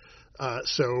us.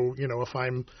 So, if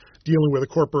I'm dealing with a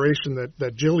corporation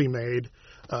that Jilly made,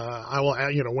 I will,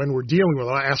 when we're dealing with it,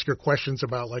 I'll ask her questions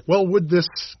about like, well, would this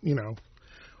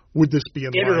be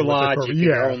in interlogic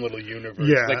in our own little universe?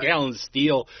 Yeah. Like Alan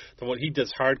Steele, when he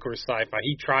does hardcore sci-fi,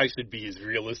 he tries to be as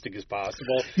realistic as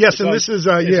possible. Yes, and this is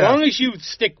as long as you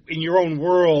stick in your own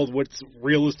world, what's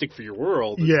realistic for your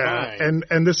world. Fine.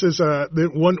 and this is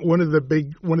one of the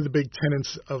big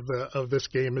tenets of this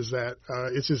game is that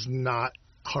this is not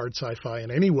hard sci-fi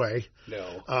in any way.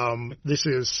 No. This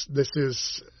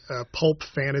is pulp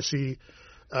fantasy.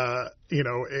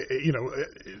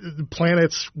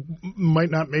 Planets might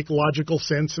not make logical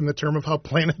sense in the term of how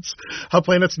planets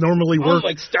normally work.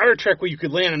 Like Star Trek, where you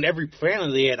could land on every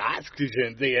planet, they had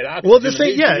oxygen. Well, it's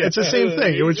the same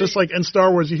thing. It was just like in Star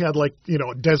Wars, you had like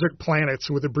desert planets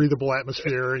with a breathable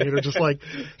atmosphere, and just like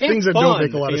things that don't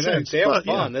make a lot of sense. They have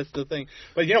fun. That's the thing.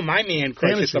 But my man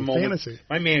crush at the moment. Fantasy.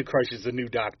 My man crush is the new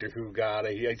Doctor Who god.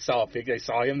 I saw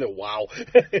him. Wow.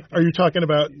 Are you talking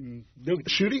about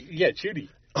Shooty? Yeah, Shooty.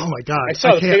 Oh my God! I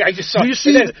saw I just saw. Did you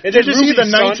see the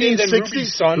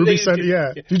 1960s? Ruby Sunday,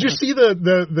 yeah. Did you see the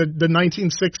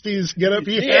 1960s get up?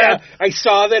 Yeah, I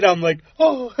saw that. I'm like,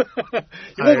 oh,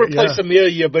 he won't replace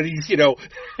Amelia, but he's It's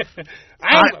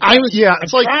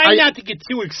like trying not to get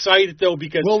too excited though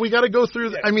because we got to go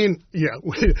through.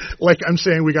 Like I'm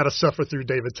saying, we got to suffer through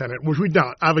David Tennant, which we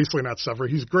don't. Obviously not suffer.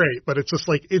 He's great, but it's just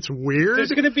like it's weird.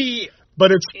 There's going to be. But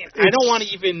I don't want to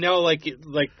even know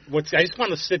what's. I just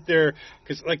want to sit there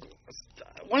because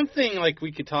one thing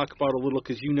we could talk about a little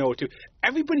because it too.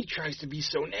 Everybody tries to be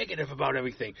so negative about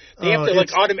everything. They have to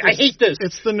automate. I hate this.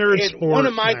 It's the nerd sport. One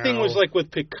of my thing was with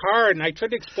Picard, and I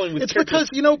tried to explain with. It's because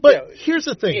here's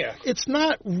the thing. Yeah. It's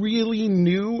not really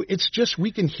new. It's just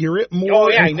we can hear it more. Oh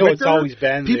yeah, I know quicker. It's always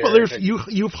been people. There.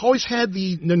 You've always had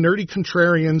the nerdy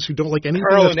contrarians who don't like anything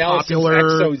Carl that's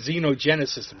popular.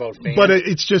 Xenogenesis about fans. But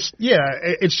it's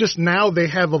just now they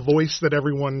have a voice that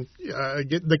everyone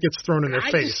that gets thrown in their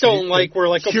face. I just don't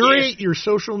we're curate your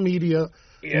social media.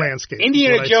 Landscape.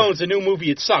 Indiana Jones, the new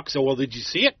movie, it sucks. So, did you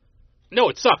see it? No,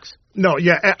 it sucks. No,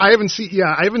 I haven't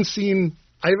seen.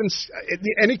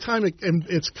 Anytime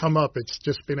it's come up, it's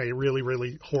just been a really,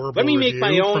 really horrible. Let me make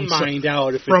my own mind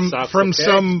out if it sucks. From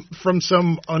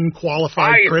some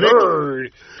unqualified critic.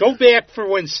 Heard. Go back for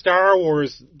when Star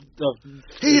Wars.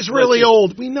 He's really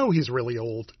old. We know he's really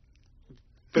old.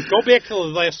 But go back to the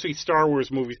last 3 Star Wars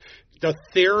movies. The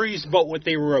theories about what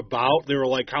they were about. They were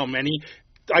like how many.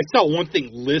 I saw one thing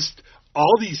list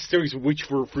all these theories, which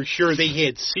were for sure they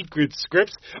had secret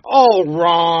scripts, all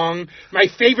wrong. My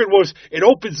favorite was it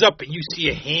opens up and you see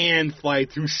a hand fly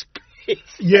through space.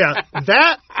 Yeah,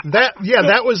 that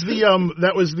was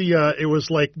the it was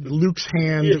like Luke's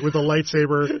hand with a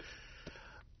lightsaber,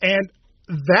 and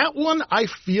That one I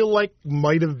feel like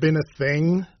might have been a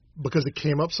thing because it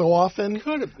came up so often.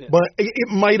 Could have been. But it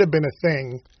might have been a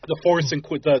thing. The Force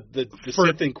the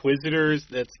Sith Inquisitors,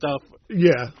 that stuff.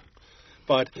 Yeah.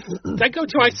 But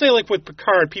I say, like, with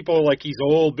Picard, people are like, he's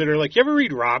old, bitter. Like, you ever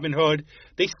read Robin Hood?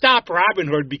 They stopped Robin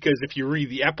Hood because if you read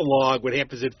the epilogue, what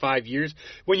happens in 5 years,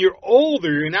 when you're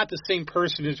older, you're not the same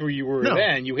person as where you were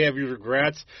then. You have your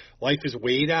regrets. Life has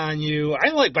weighed on you.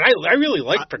 I really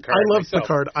like Picard. I love myself.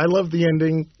 Picard. I love the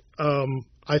ending.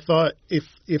 I thought if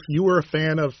you were a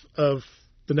fan of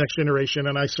The Next Generation,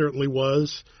 and I certainly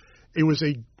was, it was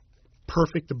a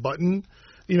perfect button.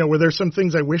 You know, were there some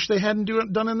things I wish they hadn't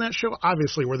done in that show?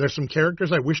 Obviously. Were there some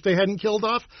characters I wish they hadn't killed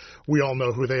off? We all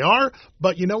know who they are.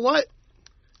 But you know what?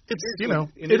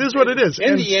 It is what it is.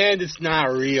 In the end, it's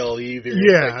not real either.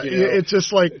 Yeah, it's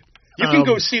just like... You can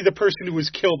go see the person who was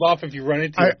killed off if you run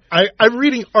into him. I'm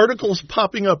reading articles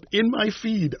popping up in my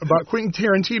feed about Quentin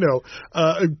Tarantino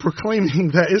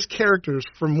proclaiming that his characters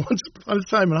from Once Upon a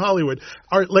Time in Hollywood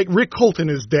are like Rick Colton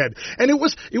is dead, and it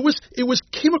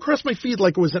came across my feed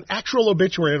like it was an actual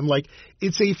obituary. I'm like,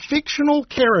 it's a fictional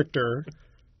character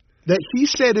that he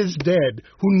said is dead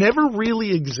who never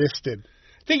really existed.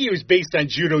 I think he was based on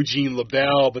Judo Jean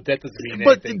LaBelle, but that doesn't mean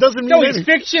anything. But it doesn't mean anything. No, he's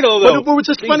fictional, though. But it's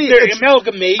just funny. They're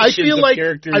amalgamations of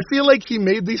characters. I feel like he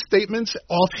made these statements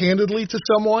offhandedly to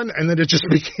someone, and then it just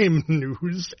became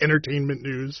news, entertainment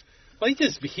news. Well, he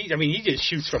just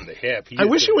shoots from the hip. I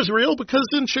wish it was real, because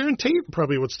then Sharon Tate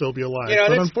probably would still be alive.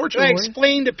 But unfortunately, I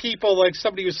explained to people, like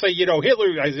somebody would say, Hitler.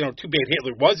 Too bad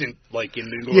Hitler wasn't like in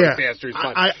the Inglourious Basterds.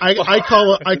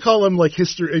 I call him like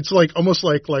history. It's like almost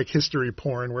like history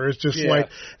porn, where it's just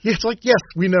it's like yes,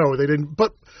 we know they didn't,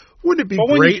 but. Wouldn't it be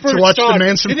great to watch the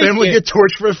Manson family get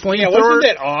torched with a flamethrower? Yeah, wasn't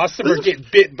that awesome? Or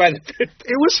get bit by the...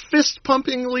 It was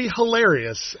fist-pumpingly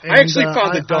hilarious. And, I actually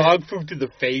found the dog food to the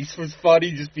face was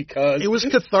funny just because. It was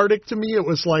cathartic to me. It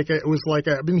was like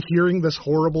I've been hearing this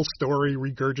horrible story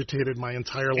regurgitated my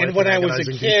entire life. And when I was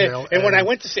a kid, and when I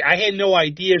went to see, I had no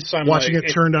idea. So I'm watching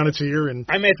it turned on its ear, and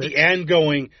I'm at the end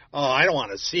going, "Oh, I don't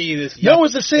want to see this." No, it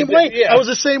was the same way. I was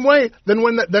the same way. Then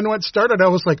when it started, I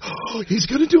was like, "Oh, he's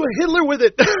gonna do a Hitler with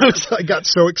it." I got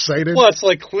so excited. Well, it's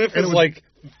like Cliff is like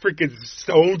freaking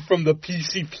stoned from the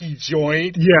PCP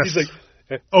joint. Yes. He's like,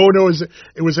 oh no,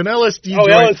 it was an LSD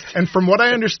joint, and from what I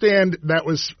understand, that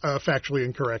was factually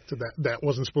incorrect. That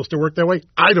wasn't supposed to work that way.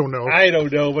 I don't know,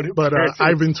 but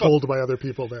I've been told by other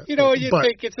people that. You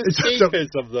think it's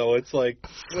escapism, though. It's like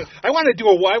I want to do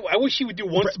I wish he would do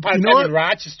Once Upon a Time in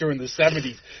Rochester in the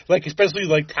 '70s, like especially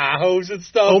like Tahoes and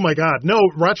stuff. Oh my God, no!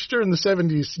 Rochester in the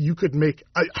 '70s, you could make.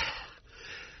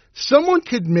 Someone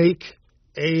could make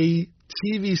a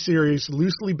TV series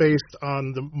loosely based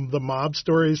on the mob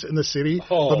stories in the city,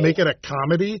 but make it a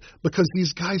comedy, because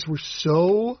these guys were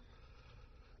these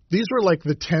were like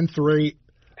the 10th rate.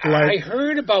 I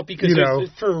heard about, because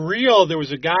for real, there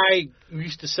was a guy who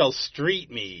used to sell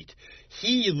street meat.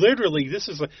 He literally,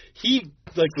 he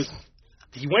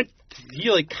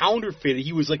counterfeited.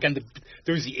 He was like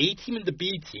there was the A team and the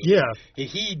B team. Yeah. And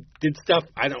he did stuff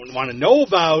I don't want to know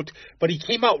about, but he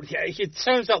came out, it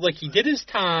sounds out like he did his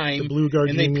time. The Blue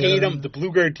Gardenia. And they paid him, the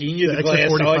Blue Gardenia, the Glass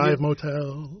 45 Onion.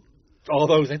 Motel. All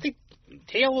those. I think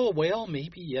Tail of a Whale,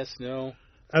 maybe, yes, no.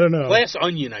 I don't know. Glass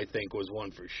Onion, I think, was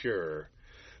one for sure.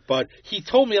 But he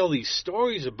told me all these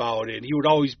stories about it, and he would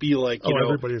always be like,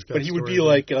 everybody's got but he would be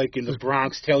stories. like in the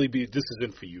Bronx, he'd be, this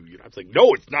isn't for you. I was like,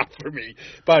 no, it's not for me.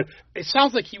 But it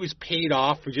sounds like he was paid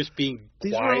off for just being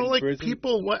these quiet. These are all like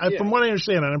people, from what I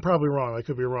understand, and I'm probably wrong, I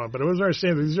could be wrong, but I was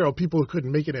understanding these are all people who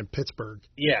couldn't make it in Pittsburgh.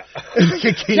 Yeah.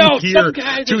 They came here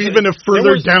to even a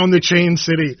further down the chain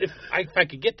city. If I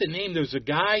could get the name, there's a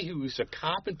guy who was a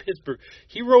cop in Pittsburgh.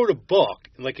 He wrote a book.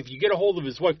 Like, if you get a hold of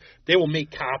his wife, they will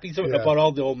make copies of it about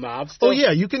all the old mob stuff. Oh,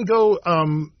 yeah, you can go,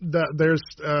 there's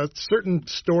certain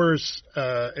stores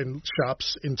and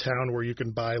shops in town where you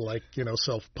can buy, like,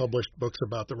 self-published books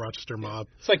about the Rochester mob.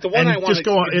 It's like the one I want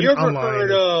to... Have you ever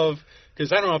heard of...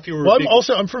 Because I don't know if you were... Well,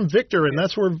 I'm from Victor, and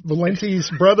that's where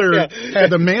Valenti's brother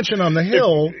had a mansion on the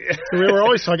hill. So we were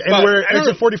always talking. And where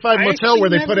Exit 45 Motel, where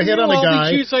they put a hit on a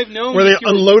guy, where they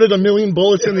unloaded 1 million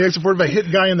bullets in the Exit 45, hit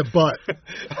a guy in the butt.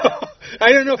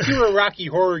 I don't know if you were a Rocky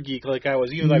Horror geek like I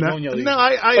was, even though I've known you.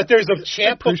 But there's a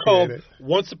chapter called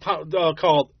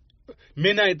called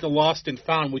Midnight the Lost and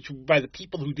Found, which by the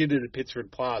people who did it at Pittsford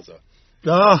Plaza.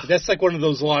 That's like one of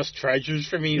those lost treasures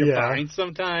for me to find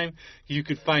sometime. You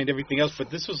could find everything else,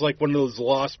 but this was like one of those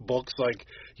lost books, like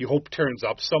you hope turns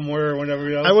up somewhere or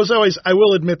whatever else. I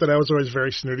will admit that I was always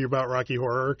very snooty about Rocky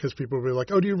Horror, because people would be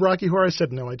like, "Oh, do you Rocky Horror?" I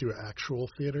said, "No, I do actual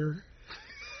theater."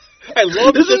 I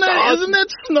love it. Isn't that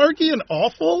snarky and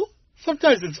awful?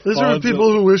 Sometimes it's These fun. are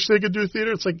people who wish they could do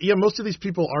theater. It's like, yeah, most of these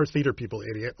people are theater people,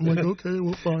 idiot. I'm like, okay,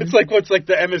 well, fine. It's like what's like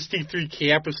the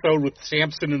MST3K episode with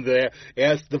Samson and the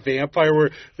vampire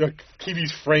where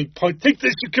TV's Frank punch. Take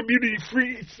this, you community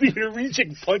free theater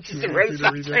reaching punches the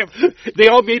Renaissance. They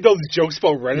all made those jokes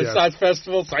about Renaissance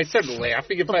festivals. So I started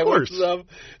laughing if I went to them.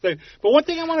 But one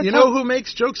thing I want to know who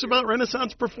makes jokes about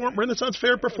Renaissance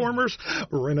fair performers?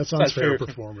 Renaissance fair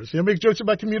performers. You know, make jokes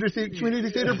about community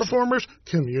theater performers?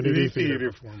 Community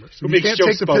theater performers. Who makes can't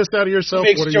jokes take the piss out of yourself?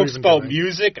 Makes what are jokes you about doing?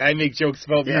 music. I make jokes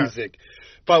about music.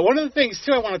 But one of the things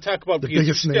too I want to talk about the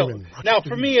biggest name. Now,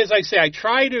 for me, as I say, I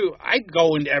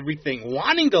go into everything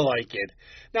wanting to like it.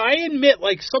 Now, I admit,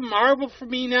 like some Marvel for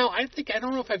me now, I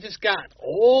don't know if I've just got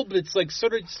old, but it's like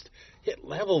sort of just hit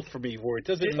level for me where it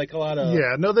doesn't like a lot of.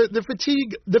 Yeah, no, the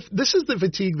fatigue. This is the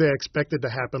fatigue they expected to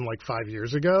happen like 5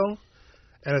 years ago,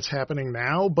 and it's happening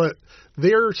now. But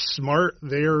they're smart.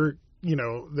 They're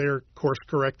course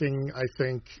correcting. I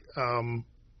think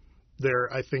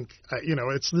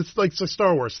it's like it's a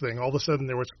Star Wars thing. All of a sudden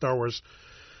there was Star Wars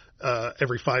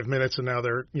every 5 minutes, and now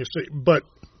but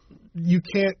you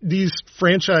can't. These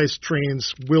franchise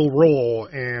trains will roll,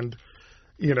 and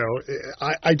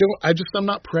I'm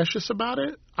not precious about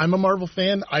it. I'm a Marvel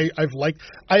fan.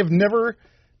 I've never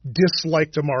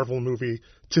disliked a Marvel movie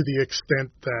to the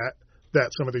extent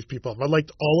that some of these people have. I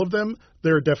liked all of them.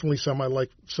 There are definitely some I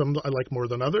like more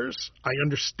than others. I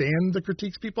understand the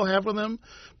critiques people have with them,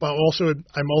 but I'm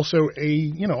also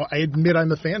I admit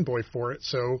I'm a fanboy for it.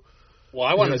 So, well,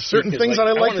 I want to certain things that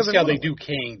I like. I want to see how they do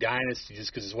Kang Dynasty,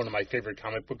 just because it's one of my favorite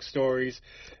comic book stories.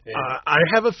 I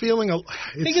have a feeling.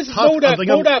 It's tough.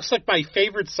 MODOK's like my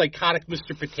favorite psychotic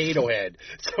Mr. Potato Head.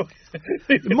 So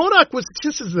MODOK was.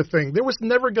 This is the thing. There was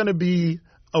never going to be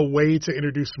a way to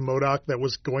introduce MODOK that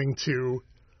was going to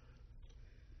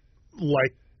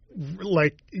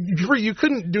you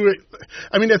couldn't do it.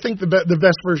 I mean, I think the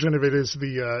best version of it is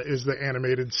the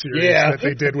animated series that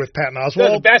they did with Patton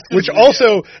Oswalt, which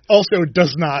also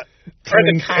does not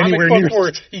the comic book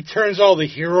where he turns all the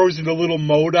heroes into little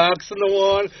MODOKs in the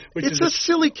one. It's a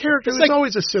silly character. It's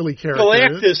always a silly character.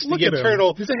 Galactus, the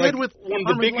Eternal, he's a head with one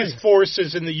of the biggest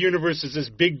forces in the universe is this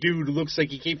big dude who looks like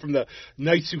he came from the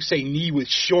Knights Who Say Knee with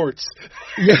shorts.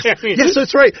 Yes, yes,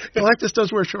 that's right. Galactus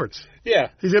does wear shorts. Yeah,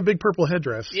 he's got a big purple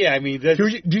headdress. Yeah, I mean, do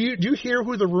you hear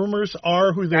who the rumors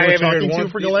are? Who they were talking to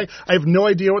for Galactus? I have no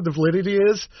idea what the validity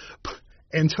is.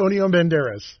 Antonio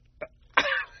Banderas,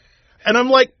 and I'm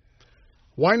like,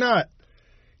 why not?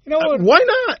 You know what? Why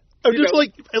not? I'm just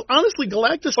like, honestly,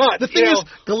 Galactus. But, the thing is,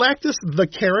 Galactus, the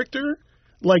character,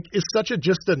 is such a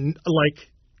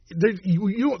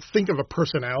you don't think of a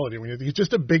personality when he's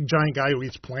just a big giant guy who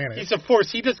eats planets. He's a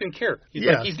force. He doesn't care.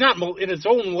 He's not in his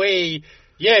own way.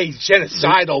 Yeah, he's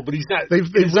genocidal, but he's not.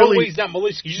 He's not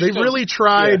malicious. They've really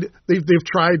tried. Yeah. They've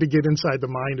tried to get inside the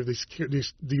mind of these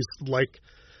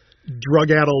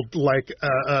drug-addled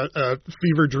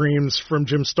fever dreams from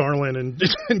Jim Starlin and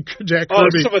Jack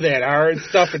Kirby. Oh, some of that art and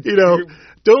stuff. And,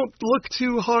 don't look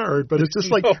too hard, but it's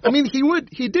just I mean,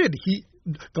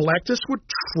 Galactus would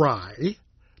try.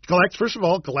 First of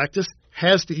all, Galactus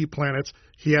has to eat planets.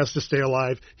 He has to stay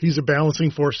alive. He's a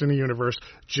balancing force in the universe.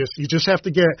 You just have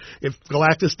to if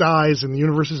Galactus dies and the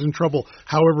universe is in trouble,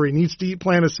 however, he needs to eat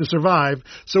planets to survive.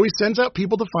 So he sends out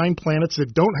people to find planets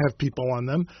that don't have people on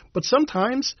them. But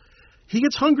sometimes he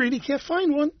gets hungry and he can't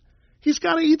find one. He's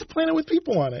got to eat the planet with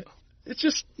people on it. It's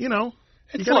just, you got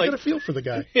to get a feel for the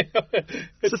guy.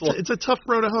 It's a tough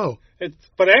row to hoe.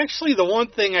 But actually, the one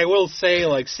thing I will say,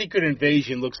 Secret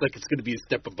Invasion looks like it's going to be a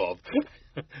step above.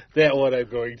 That one I'm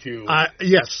going to.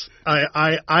 Yes,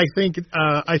 I think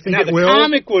now, it will. The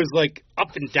comic was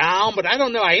up and down, but I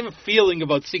don't know. I have a feeling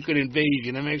about Secret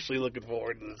Invasion. I'm actually looking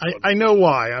forward to this one. I know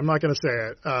why. I'm not going to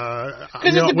say it.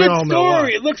 Because it's a good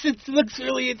story. It looks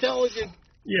really intelligent.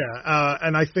 Yeah,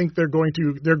 and I think they're going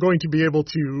to be able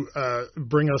to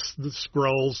bring us the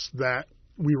Skrulls that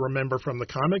we remember from the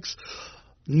comics.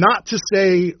 Not to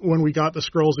say when we got the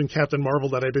Skrulls in Captain Marvel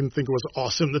that I didn't think it was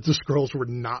awesome that the Skrulls were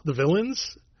not the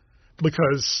villains,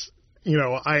 because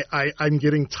I'm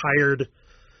getting tired,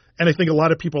 and I think a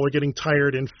lot of people are getting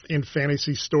tired in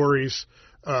fantasy stories.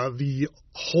 The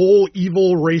whole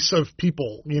evil race of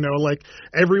people,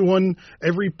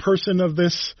 every person of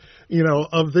this,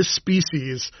 of this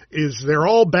species they're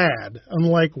all bad. I'm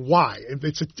like, why?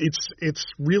 It's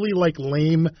really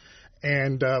lame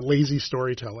and lazy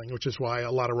storytelling, which is why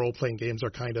a lot of role-playing games are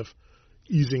kind of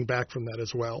easing back from that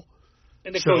as well.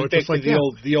 And it goes back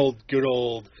to the old good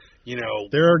old,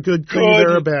 There are good Kree,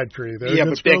 there are bad Kree. There are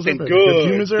good Skrulls, there are good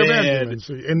humans, there are bad humans,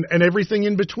 and everything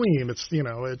in between. It's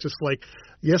it's just like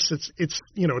it's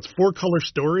 4-color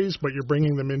stories, but you're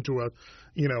bringing them into a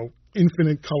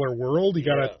infinite color world. You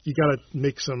gotta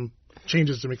make some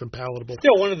changes to make them palatable.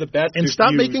 Still one of the best. And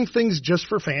stop making things just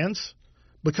for fans,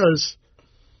 because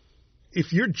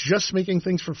if you're just making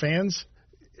things for fans,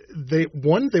 they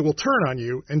will turn on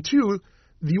you, and two,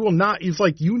 you will not. It's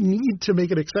like you need to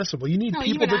make it accessible. You need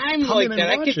people to come like in and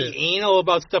that. watch I get it. anal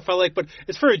about stuff I like, but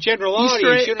it's for a general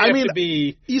audience. You don't have to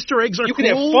be. Easter eggs are you cool.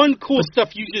 You can have fun, cool stuff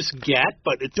you just get,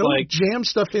 but it's don't jam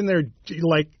stuff in there.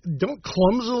 Like, don't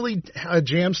clumsily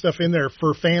jam stuff in there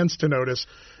for fans to notice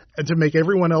and to make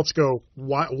everyone else go,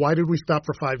 why did we stop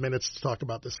for 5 minutes to talk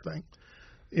about this thing?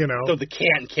 So the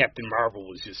cat and Captain Marvel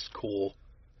was just cool.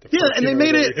 Yeah, and they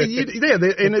made it.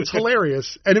 And it's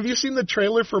hilarious. And have you seen the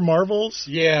trailer for Marvels?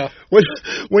 Yeah. When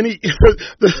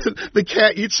the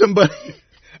cat eats somebody.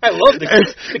 I love the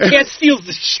cat. The cat steals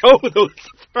the show, though.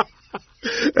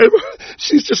 And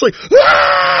she's just like,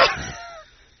 ah!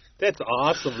 That's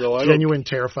awesome, though. Genuine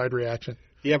terrified reaction.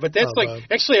 Yeah, but that's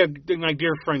actually my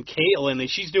dear friend Caitlin, and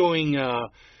she's doing.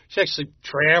 She's actually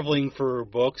traveling for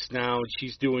books now.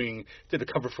 She's did a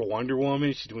cover for Wonder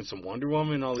Woman. She's doing some Wonder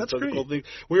Woman and all these other cool things.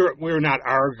 We were not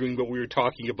arguing, but we were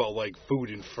talking about like food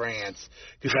in France.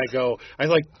 Because I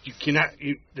like you cannot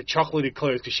eat the chocolate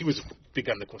eclairs, because she was big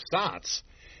on the croissants,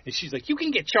 and she's like, you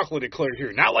can get chocolate eclair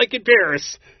here, not like in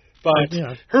Paris. But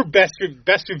her best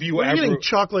review ever. You're getting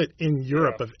chocolate in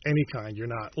Europe of any kind. You're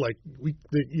not like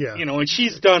and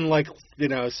she's done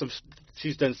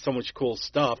she's done so much cool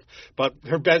stuff. But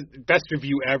her best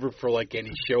review ever for like any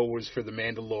show was for The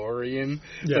Mandalorian.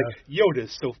 Yeah. Like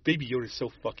Baby Yoda's so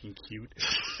fucking cute.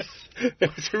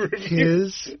 That was her review.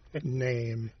 His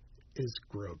name is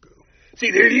Grogu. See,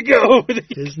 there you go.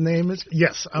 His name is...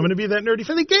 Yes, I'm going to be that nerdy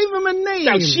fan. They gave him a name.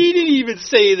 Now, she didn't even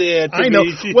say that to I know.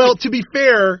 me. Well, to be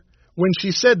fair, when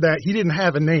she said that, he didn't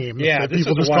have a name. Yeah,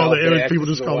 people just called it. People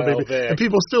just call him Baby, and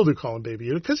people still do call him Baby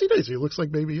Yoda because he does. He looks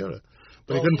like Baby Yoda,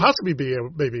 but he couldn't possibly be a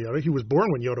Baby Yoda. He was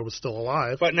born when Yoda was still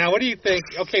alive. But now, what do you think?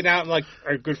 Okay, now like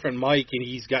our good friend Mike, and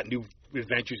he's got new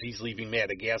adventures. He's leaving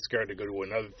Madagascar to go to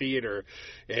another theater,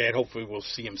 and hopefully we'll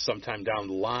see him sometime down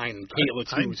the line. And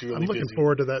Caitlin's really I'm looking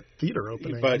forward to that theater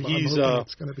opening. But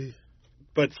it's going to be.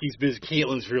 But he's busy.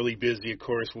 Caitlin's really busy, of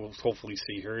course. We'll hopefully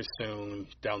see her soon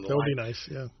down the line. That'll be nice,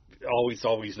 yeah. Always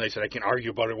nice that I can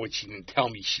argue about her, what she didn't tell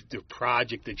me, the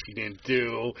project that she didn't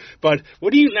do. But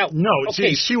what do you now? No,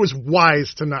 okay. she was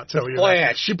wise to not tell you Flash.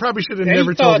 That. She probably should have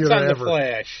never told you that ever. The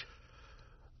Flash?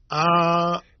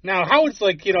 Now, how it's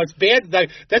like, it's bad.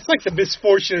 That's like the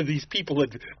misfortune of these people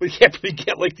that we have to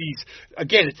get like these.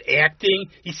 Again, it's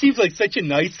acting. He seems like such a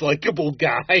nice, likable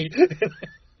guy.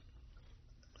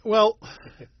 Well,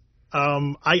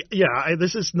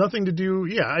 this is nothing to do.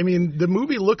 Yeah, I mean, the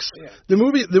movie looks. Yeah. The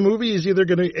movie is either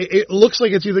gonna. It looks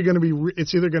like it's either gonna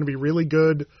be really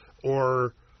good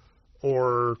or.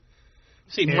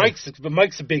 See, Mike's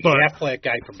a big Affleck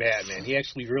guy for Batman. He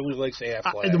actually really likes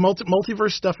Affleck. The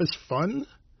multiverse stuff is fun.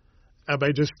 I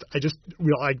want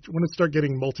to start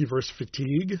getting multiverse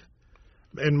fatigue.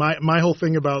 And my whole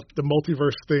thing about the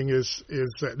multiverse thing is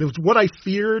that it was what I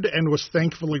feared and was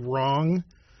thankfully wrong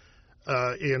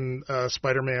in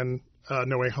Spider-Man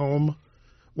No Way Home.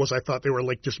 Was I thought they were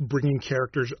like just bringing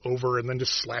characters over and then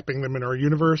just slapping them in our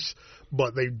universe,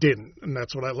 but they didn't, and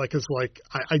that's what I like. Is like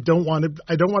I don't want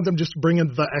them just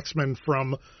bringing the X-Men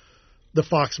from the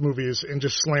Fox movies and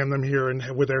just slam them here and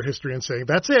with their history and saying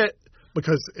that's it,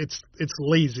 because it's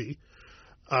lazy.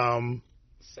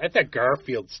 I thought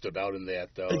Garfield stood out in that,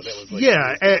 though. That was like,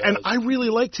 and I really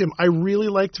liked him. I really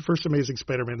liked the first Amazing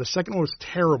Spider-Man. The second one was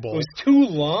terrible. It was too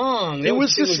long. It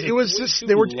was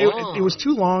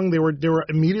too long. They were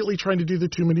immediately trying to do the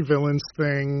too many villains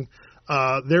thing.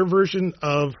 Their version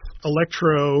of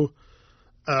Electro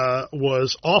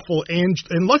was awful, and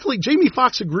luckily Jamie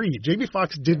Foxx agreed. Jamie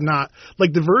Foxx did not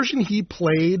like the version he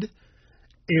played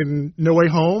in No Way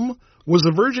Home was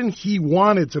the version he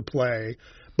wanted to play.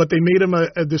 But they made him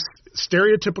this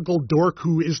stereotypical dork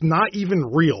who is not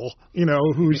even real,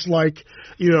 who's like,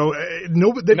 that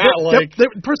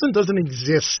person doesn't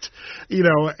exist,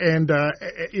 and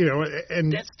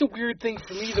that's the weird thing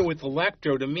for me though with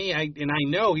Electro. To me, I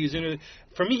know he's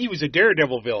for me he was a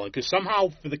Daredevil villain because somehow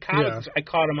for the comics I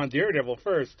caught him on Daredevil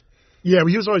first. Yeah,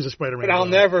 he was always a Spider-Man. But I'll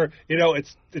never,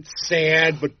 it's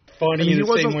sad but funny in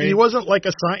the same way. He wasn't like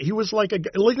he was like a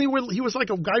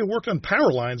guy who worked on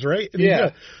power lines, right?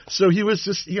 So he was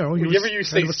just, Whenever you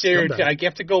say stereotype, I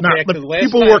have to go back to the last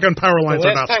people time. work on power lines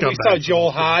are not scumbags. The last time we saw Joel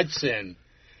Hodgson,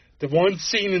 The one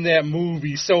scene in that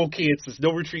movie, So Kansas,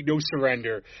 No Retreat, No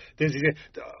Surrender. There's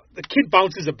the kid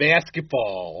bounces a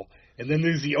basketball, and then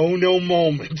there's the oh no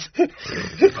moment. And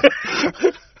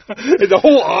the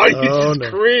whole audience is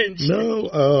cringe.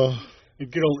 No,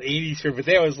 good old 80s here, but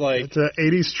that was like... It's an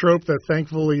 80s trope that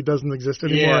thankfully doesn't exist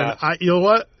anymore. Yeah. And you know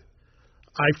what?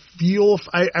 I feel...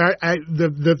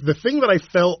 The thing that I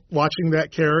felt watching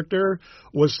that character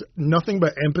was nothing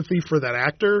but empathy for that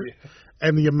actor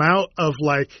and the amount of,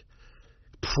 like,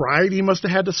 pride he must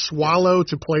have had to swallow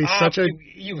to play such a...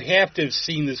 You have to have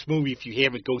seen this movie. If you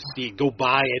haven't, go see it. Go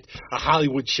buy it. A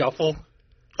Hollywood Shuffle.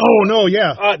 Oh, no,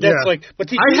 yeah. That's like...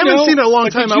 But I haven't seen it in a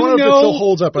long time. I don't know if it still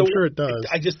holds up. I'm sure it does.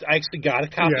 I actually got a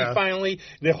copy finally.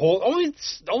 The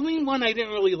only one I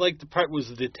didn't really like the part was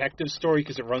the detective story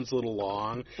because it runs a little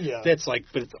long. Yeah. That's like...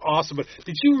 But it's awesome. But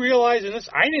did you realize in this...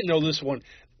 I didn't know this one...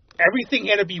 Everything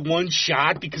had to be one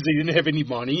shot because they didn't have any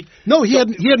money. No, he had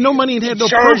no money and he had no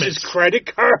permits. His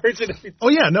credit cards and everything. Oh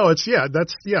yeah, no,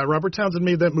 Robert Townsend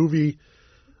made that movie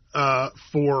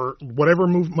for whatever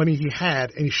money he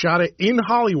had, and he shot it in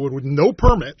Hollywood with no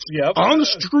permits on the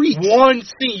street. One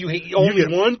scene, you only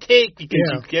get one take because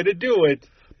you get to do it.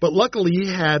 But luckily, he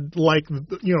had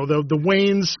the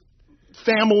Wayans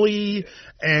family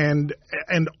and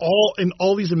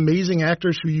all these amazing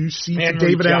actors who you see,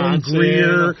 David Allen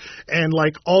Greer and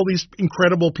like all these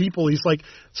incredible people. It's like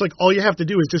all you have to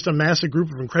do is just amass a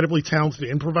group of incredibly talented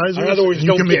improvisers. In other words,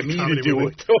 don't get me to do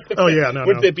it. Oh yeah, no.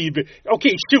 Wouldn't that be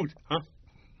okay? Shoot, huh?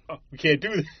 Oh, we can't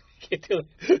do that. Can't do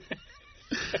it.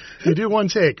 You do one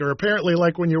take, or apparently,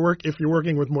 like when if you're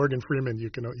working with Morgan Freeman,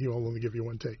 he'll only give you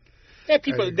one take. Yeah,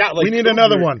 people not like. We need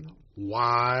another one.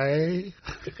 Why?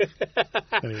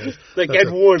 Anyways, like Ed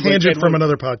Wood. Tangent from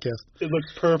another podcast. It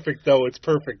looks perfect, though. It's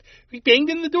perfect. We banged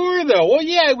in the door, though. Well,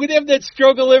 yeah, we'd have that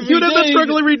struggle every day. You'd have that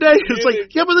struggle every day. It's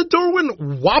like, yeah, but the door wouldn't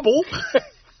wobble.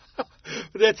 But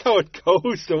that's how it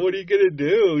goes, so what are you going to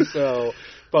do? So,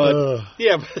 but,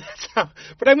 yeah, but that's how.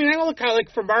 But, I mean, I look kind of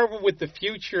like for Marvel with the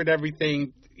future and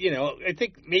everything, I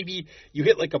think maybe you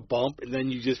hit like a bump and then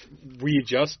you just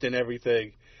readjust and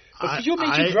everything. But could you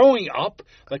imagine growing up,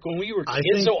 like when we were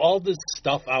kids, so all this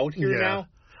stuff out here now?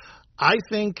 I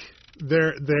think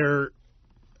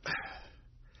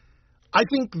I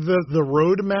think the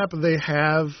roadmap they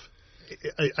have,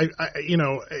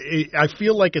 I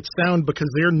feel like it's sound because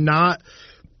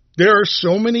there are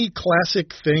so many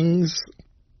classic things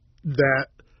that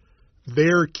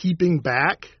they're keeping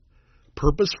back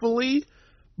purposefully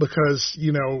because,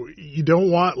 you don't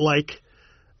want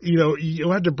you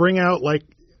don't have to bring out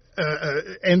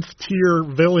nth tier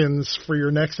villains for your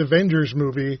next Avengers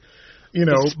movie,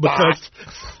 because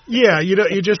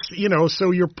you just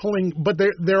so you're pulling, but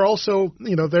they're also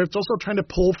they're also trying to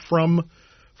pull from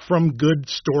good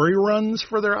story runs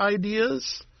for their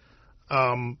ideas,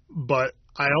 but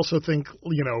I also think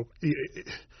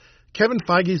Kevin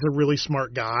Feige's a really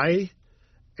smart guy,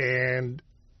 and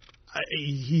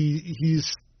he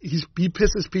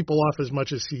pisses people off as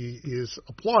much as he is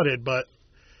applauded, but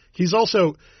he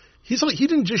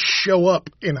didn't just show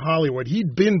up in Hollywood.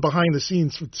 He'd been behind the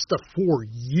scenes with stuff for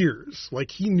years.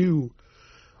 Like he knew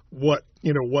what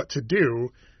to do.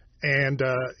 And,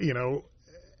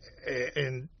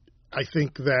 and I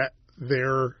think that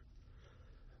they're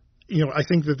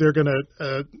going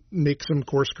to make some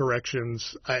course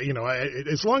corrections.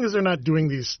 As long as they're not doing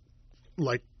these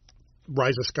like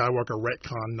Rise of Skywalker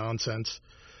retcon nonsense,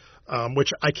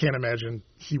 which I can't imagine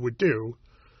he would do,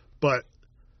 but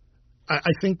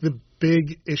I think the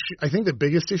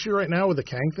biggest issue right now with the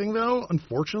Kang thing, though,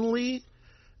 unfortunately,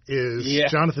 is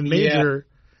Jonathan Major.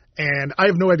 Yeah. And I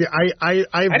have no idea. I've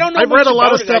read a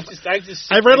lot of stuff.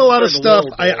 I've read a lot of stuff.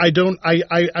 I don't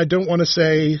want to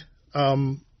say.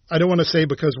 I don't want to say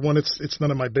because one, it's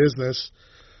none of my business.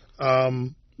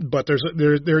 But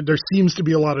there seems to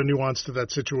be a lot of nuance to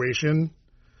that situation.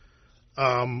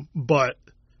 But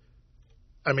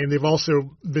I mean, they've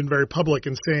also been very public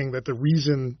in saying that the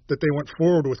reason that they went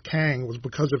forward with Kang was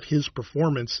because of his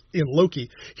performance in Loki.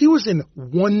 He was in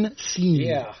one scene.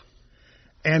 Yeah.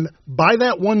 And by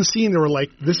that one scene, they were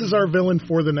like, this is our villain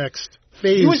for the next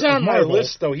phase. He was on Marvel. my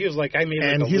list, though. He was like, I made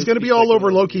and he's going to be all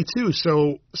over Loki, too.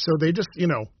 So they just, who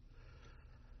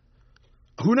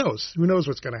knows? Who knows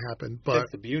what's going to happen? But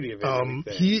that's the beauty of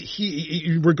it.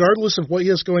 He, regardless of what he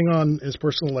has going on in his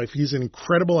personal life, he's an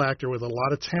incredible actor with a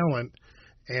lot of talent.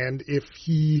 And if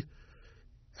he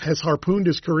has harpooned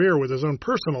his career with his own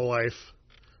personal life,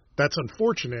 that's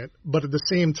unfortunate. But at the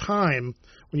same time,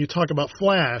 when you talk about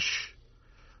Flash,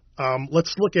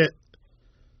 let's look at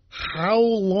how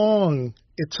long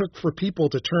it took for people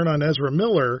to turn on Ezra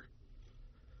Miller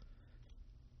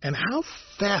and how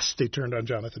fast they turned on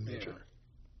Jonathan Major.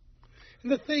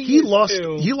 And the thing He is, lost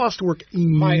work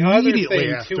my other immediately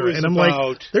thing, after, too, is and I'm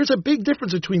like, there's a big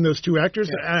difference between those two actors.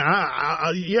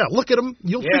 Yeah, look at them,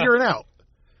 you'll figure it out.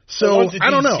 So one's a I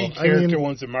don't know. DC character,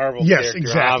 one's a Marvel yes, character,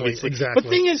 exactly. But the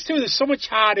thing is, too, there's so much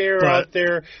hot air out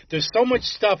there. There's so much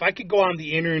stuff. I could go on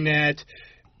the internet,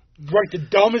 write the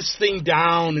dumbest thing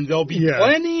down, and there'll be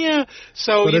plenty of.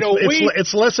 So but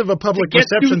it's less of a public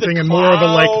perception thing and more of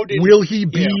a will he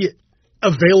be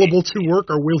available to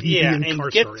work, or will he be incarcerated? And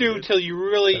get through till you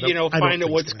really, find out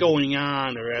what's going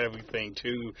on or everything,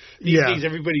 too. These days,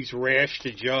 everybody's rash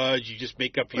to judge. You just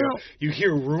make up you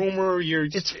hear rumor.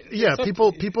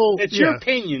 People. It's your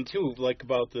opinion, too,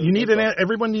 about the. You need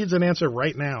everyone needs an answer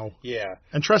right now. Yeah.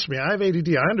 And trust me, I have ADD.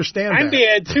 I understand I'm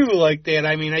that. bad, too, like that.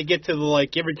 I mean, I get to you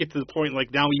ever get to the point,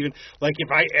 now even,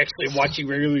 if I actually am watching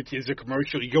regularly as a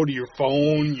commercial, you go to your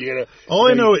phone, you gotta. All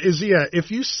I know is, if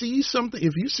you see something,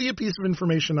 if you see a piece of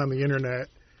information on the internet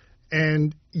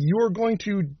and you're going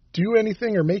to do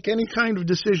anything or make any kind of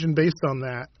decision based on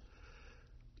that,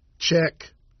 check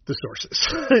the sources.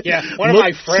 Yeah, one of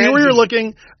my friends. See where you're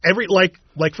looking.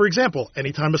 For example,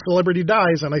 anytime a celebrity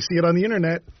dies and I see it on the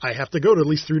internet, I have to go to at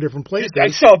least 3 different places. I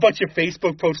saw a bunch of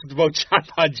Facebook posts about John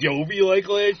Bon Jovi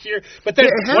last year, but then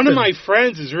one of my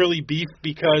friends is really beefed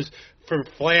because for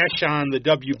Flash on the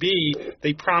WB,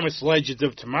 they promised Legends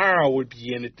of Tomorrow would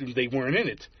be in it, and they weren't in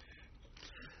it.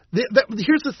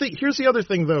 Here's the thing. Here's the other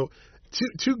thing, though.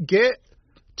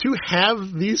 To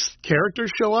have these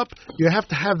characters show up, you have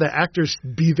to have the actors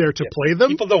be there to play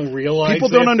them. People don't realize. People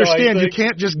don't understand. You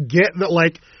can't just get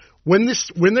that. When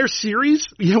their series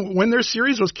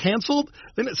was canceled,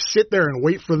 then sit there and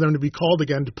wait for them to be called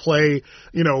again to play.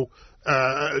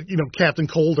 Captain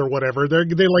Cold or whatever.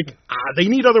 They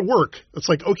need other work. It's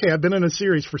okay, I've been in a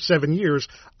series for 7 years.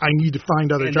 I need to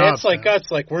find other jobs. And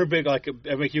that's us. We're big.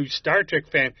 I'm a huge Star Trek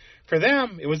fan. For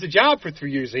them, it was a job for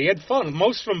 3 years. They had fun.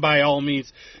 Most of them, by all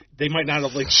means, they might not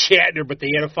have Shatner, but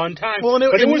they had a fun time. Well,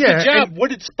 it was a job.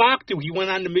 What did Spock do? He went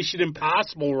on to Mission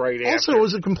Impossible right after. Also, it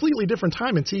was a completely different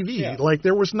time in TV. Yeah.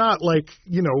 There was not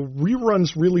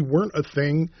reruns really weren't a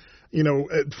thing.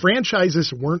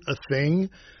 Franchises weren't a thing.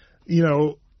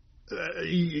 There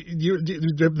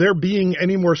being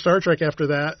any more Star Trek after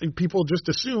that, people just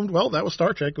assumed, well, that was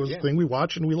Star Trek. It was a thing we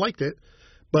watched and we liked it.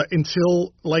 But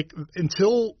until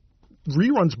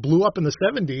reruns blew up in the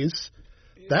 70s,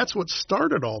 that's what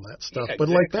started all that stuff. Yeah,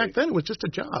 exactly. But back then, it was just a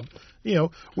job.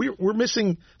 We're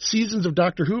missing seasons of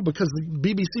Doctor Who because the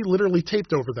BBC literally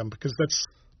taped over them because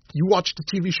you watched the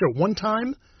TV show one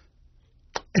time.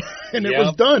 And it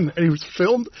was done. And it was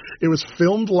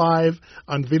filmed live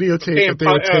on videotape that they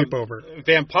would tape over.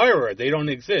 Vampire, they don't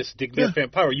exist. Dig Me Up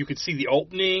Vampire. You could see the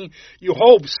opening. You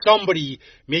hope somebody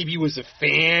maybe was a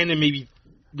fan and maybe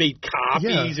made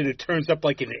copies and it turns up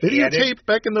like an videotape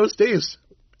back in those days.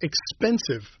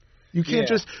 Expensive. You can't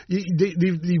just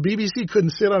the BBC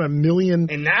couldn't sit on 1 million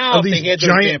and now of these if they had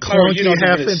giant clunky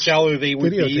half-inch seller they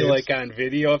would videotapes. be on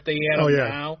video if they had them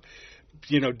now.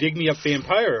 Dig Me Up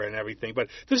Vampire and everything. But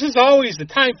this is always, the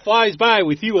time flies by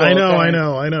with you all I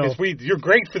know. You're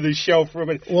great for this show for a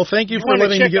minute. Well, thank you for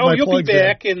letting me get my plugs in. You'll be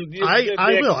back. And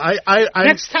I will.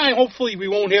 Next time, hopefully, we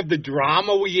won't have the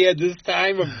drama we had this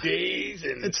time of days.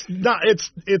 And it's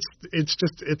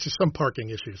just some parking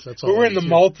issues. That's all. We're in the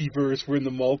multiverse.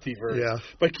 Yeah.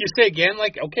 But can you say again,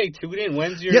 tune in.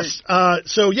 When's your... Yes.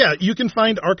 You can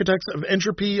find Architects of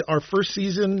Entropy, our first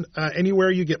season,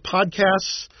 anywhere you get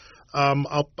podcasts.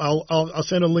 I'll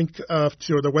send a link to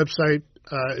the website.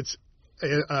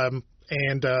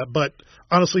 But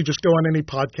honestly, just go on any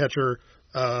podcatcher.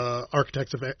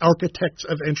 Architects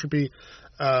of Entropy.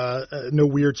 No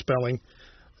weird spelling.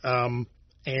 And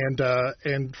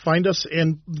find us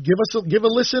and give a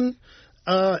listen.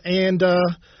 And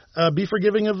be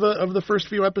forgiving of the first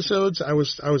few episodes. I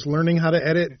was learning how to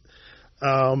edit.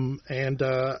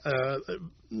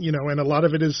 And a lot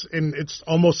of it is, and it's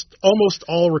almost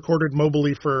all recorded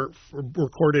mobily for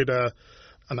recorded,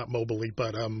 not mobily,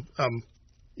 but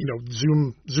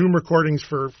Zoom recordings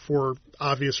for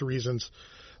obvious reasons,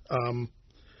 and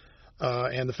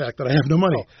the fact that I have no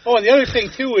money. Oh, and the other thing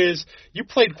too is you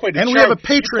played quite a and charm. we have a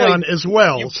Patreon as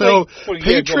well. So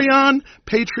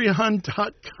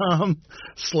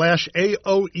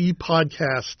patreon.com/AOE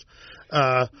podcast.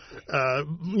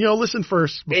 Listen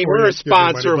first. Hey, we're a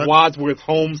sponsor of Wadsworth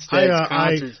Homestead's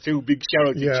concerts too. Big shout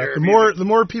out to Jeremy. The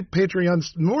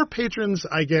more patrons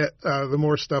I get, the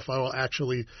more stuff I will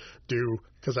actually do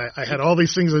because I had all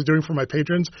these things I was doing for my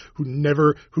patrons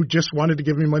who just wanted to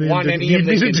give me money and didn't any need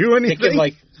me to do anything. They could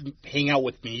like hang out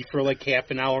with me for like half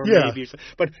an hour, maybe.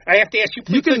 But I have to ask you,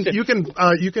 you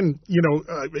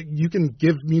can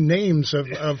give me names of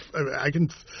I can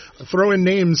throw in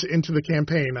names into the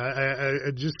campaign.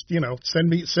 I just send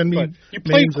me. But you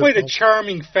played quite a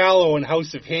charming fellow in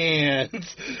House of Hands.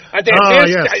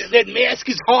 That mask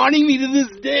is haunting me to this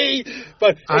day.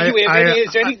 But now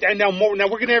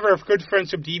we're going to have our good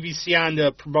friends from DVC on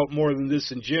to promote More Than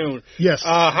This in June. Yes.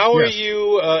 How are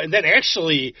you? And then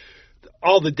actually,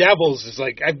 All the Devils is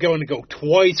like I'm going to go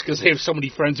twice because I have so many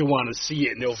friends who want to see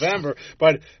it in November.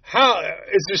 But how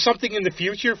is there something in the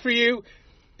future for you?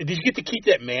 Did you get to keep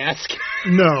that mask?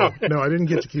 No, I didn't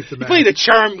get to keep the mask. You played a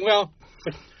charm well.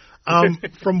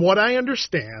 From what I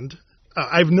understand,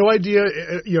 I have no idea.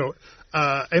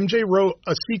 MJ wrote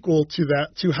a sequel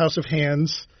to House of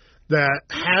Hands that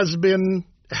has been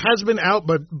out,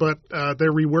 but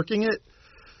they're reworking it,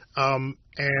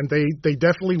 and they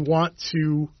definitely want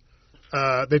to.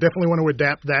 They definitely want to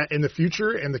adapt that in the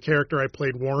future. And the character I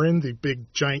played, Warren, the big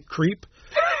giant creep,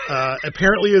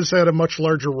 apparently has had a much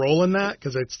larger role in that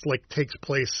because it's like takes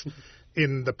place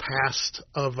in the past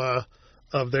of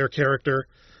their character,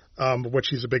 which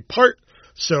he's a big part.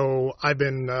 So I've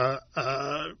been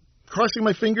crossing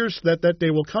my fingers that day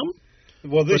will come.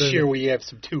 Well, this year we have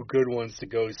some 2 good ones to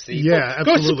go see. Yeah,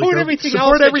 absolutely. Go support everything else.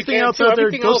 Support everything else out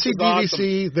there. Go see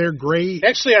DVC. Awesome. They're great.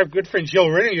 Actually, our good friend Jill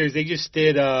Renninger, they just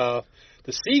did the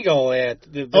Seagull ad.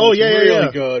 Really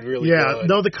good. Really good.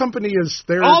 No, the company is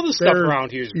there. All the stuff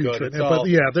around here is good.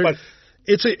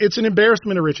 It's an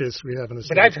embarrassment of riches we have in this.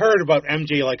 But I've heard about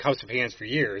MJ like House of Hands for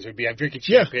years. It'd be I'm drinking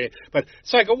champagne. Yeah. But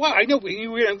so I go, wow, I know.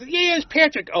 It's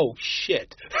Patrick. Oh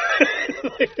shit.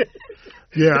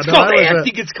 Yeah, I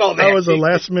think it's called acting. I was a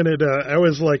last minute. I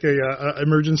was like a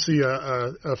emergency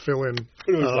fill-in.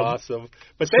 It was awesome.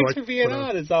 But thanks for being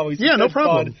on. It's always no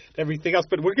problem. Fun, everything else.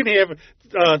 But we're going to have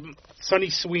Sunny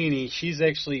Sweeney. She's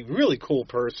actually a really cool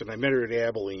person. I met her at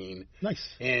Abilene. Nice.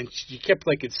 And she kept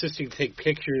like insisting to take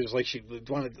pictures. Like she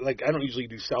wanted. Like I don't usually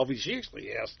do selfies. She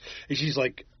actually asked, and she's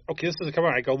like, okay, this doesn't come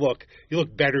on. I go, look, you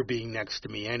look better being next to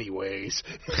me anyways.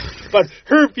 But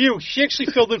her view, she actually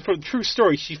filled in for, true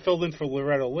story, she filled in for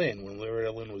Loretta Lynn when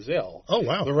Loretta Lynn was ill. Oh,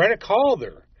 wow. Loretta called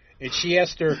her, and she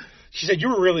asked her, she said, you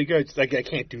were really good. She's like, I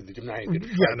can't do the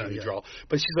draw.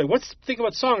 But she's like, what's the thing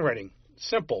about songwriting?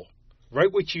 Simple.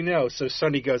 Write what you know. So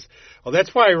Sonny goes, well,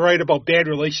 that's why I write about bad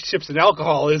relationships and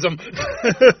alcoholism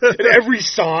in every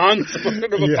song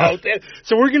about that.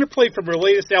 So we're going to play from her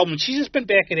latest album. She's just been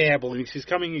back at Abilene. She's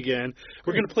coming again.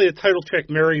 We're going to play the title track,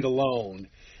 Married Alone.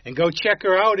 And go check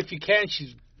her out if you can.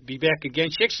 She'll be back again.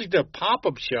 She actually did a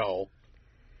pop-up show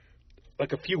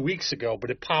like a few weeks ago,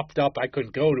 but it popped up. I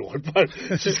couldn't go to it, but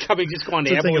she's coming. Just go on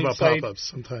the Abilene about site. Pop-ups.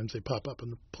 Sometimes they pop up in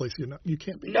the place you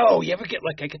can't be. No, you ever get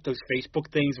I get those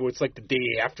Facebook things where it's like the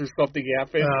day after something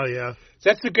happened. Oh yeah,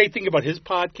 that's the great thing about his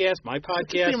podcast, my podcast.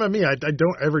 That's the thing about me, I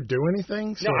don't ever do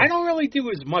anything. So. No, I don't really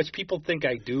do as much. People think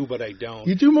I do, but I don't.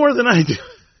 You do more than I do,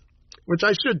 which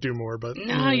I should do more. But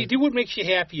no, you do what makes you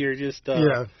happier. Just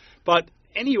yeah. But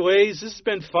anyways, this has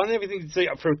been fun. Everything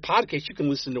for a podcast, you can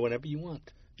listen to whenever you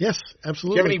want. Yes,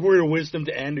 absolutely. Do you have any word of wisdom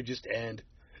to end or just end?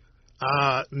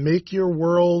 Make your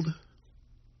world.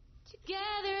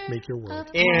 Make your world.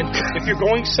 And if you're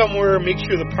going somewhere, make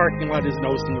sure the parking lot is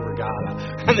nose in the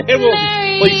regatta. And then we'll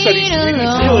play Sunny Sweeney.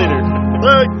 See you later.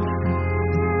 Bye.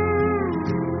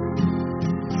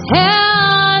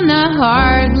 On the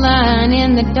hard line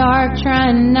in the dark,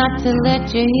 trying not to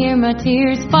let you hear my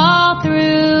tears fall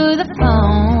through the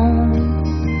phone.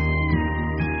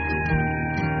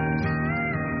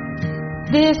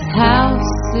 This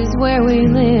house is where we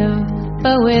live,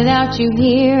 but without you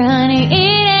here, honey, it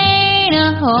ain't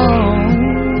a home.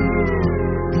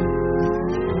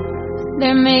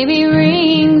 There may be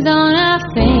rings on our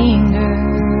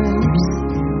fingers,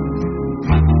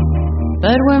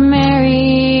 but we're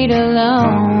married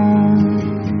alone.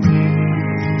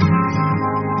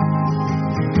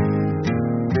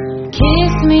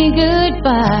 Kiss me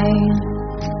goodbye,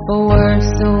 for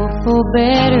worse or for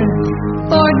better.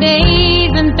 4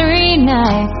 days and 3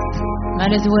 nights,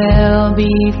 might as well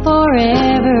be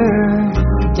forever.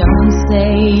 Don't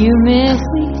say you miss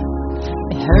me,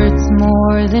 it hurts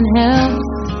more than helps.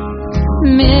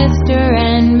 Mr.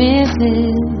 and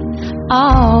Mrs.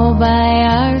 all by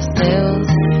ourselves.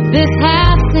 This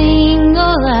half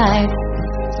single life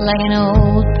is like an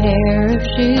old pair of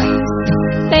shoes.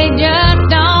 They just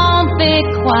don't fit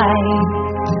quite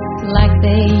like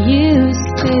they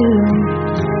used to.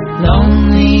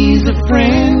 Lonely's a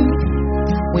friend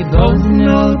we both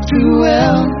know too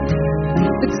well,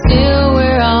 but still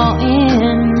we're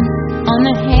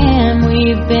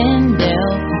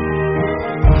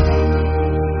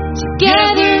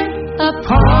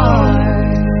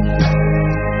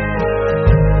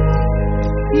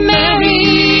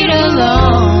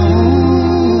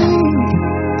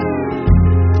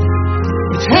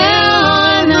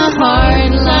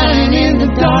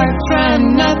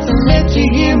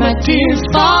tears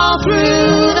fall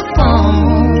through the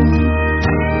phone.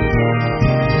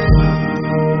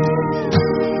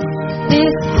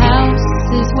 This house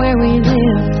is where we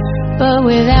live, but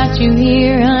without you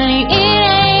here, honey, it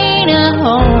ain't a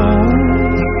home.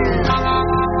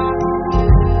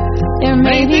 There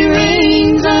may be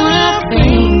rings on our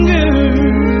fingers,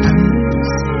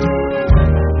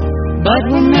 but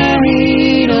we're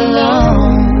married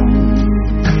alone.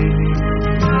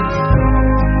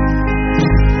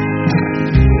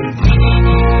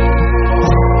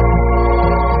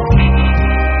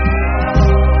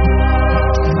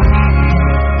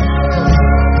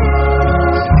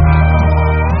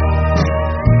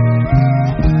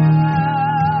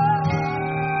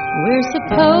 We're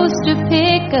supposed to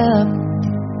pick up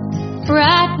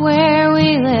right where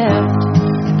we left,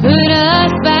 put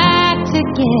us back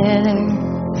together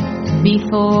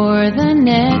before the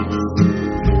next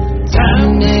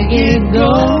time to get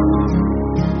going.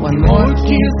 One more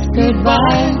kiss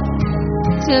goodbye,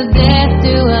 till death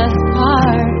do us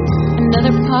part.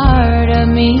 Another part of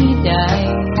me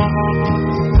dies.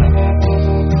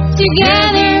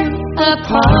 Together,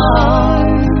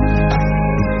 apart,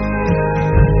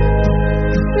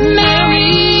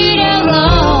 married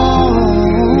alone.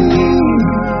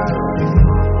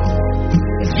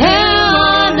 It's hell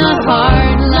on the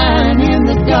hard line in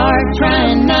the dark,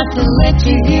 trying not to let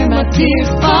you hear my tears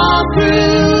fall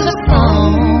through the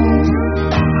phone.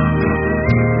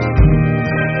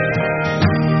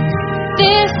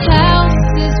 This house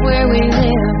is where we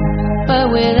live,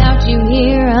 but without you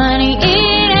here, honey, it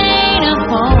ain't a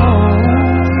home.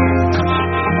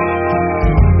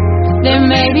 There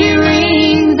may be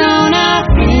rings on our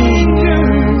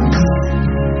fingers,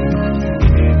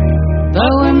 but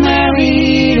we're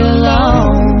married